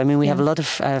hope so. We have a lot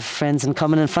of friends in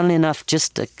common, and funnily enough,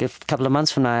 just a couple of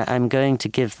months from now, I'm going to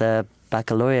give the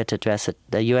baccalaureate address at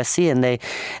the USC, and they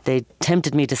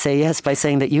tempted me to say yes by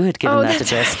saying that you had given that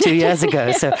address 2 years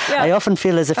ago. So I often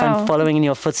feel as if I'm following in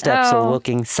your footsteps or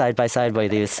walking side by side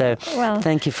with you. So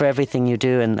thank you for everything you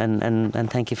do,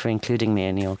 and thank you for including me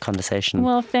in your conversation.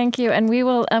 Well, thank you, and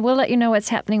we'll let you know what's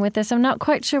happening with this. I'm not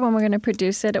quite sure when we're going to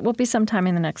produce it. It will be sometime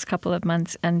in the next couple of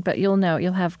months, but you'll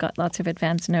have got lots of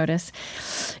advance notice,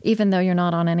 even though you're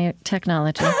not on any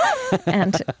technology.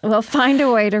 And we'll find a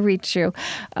way to reach you.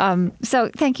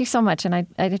 So thank you so much, and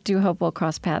I do hope we'll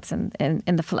cross paths in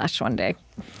the flesh one day.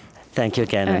 Thank you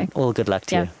again, and all good luck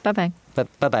to you. Bye-bye.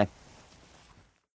 Bye-bye.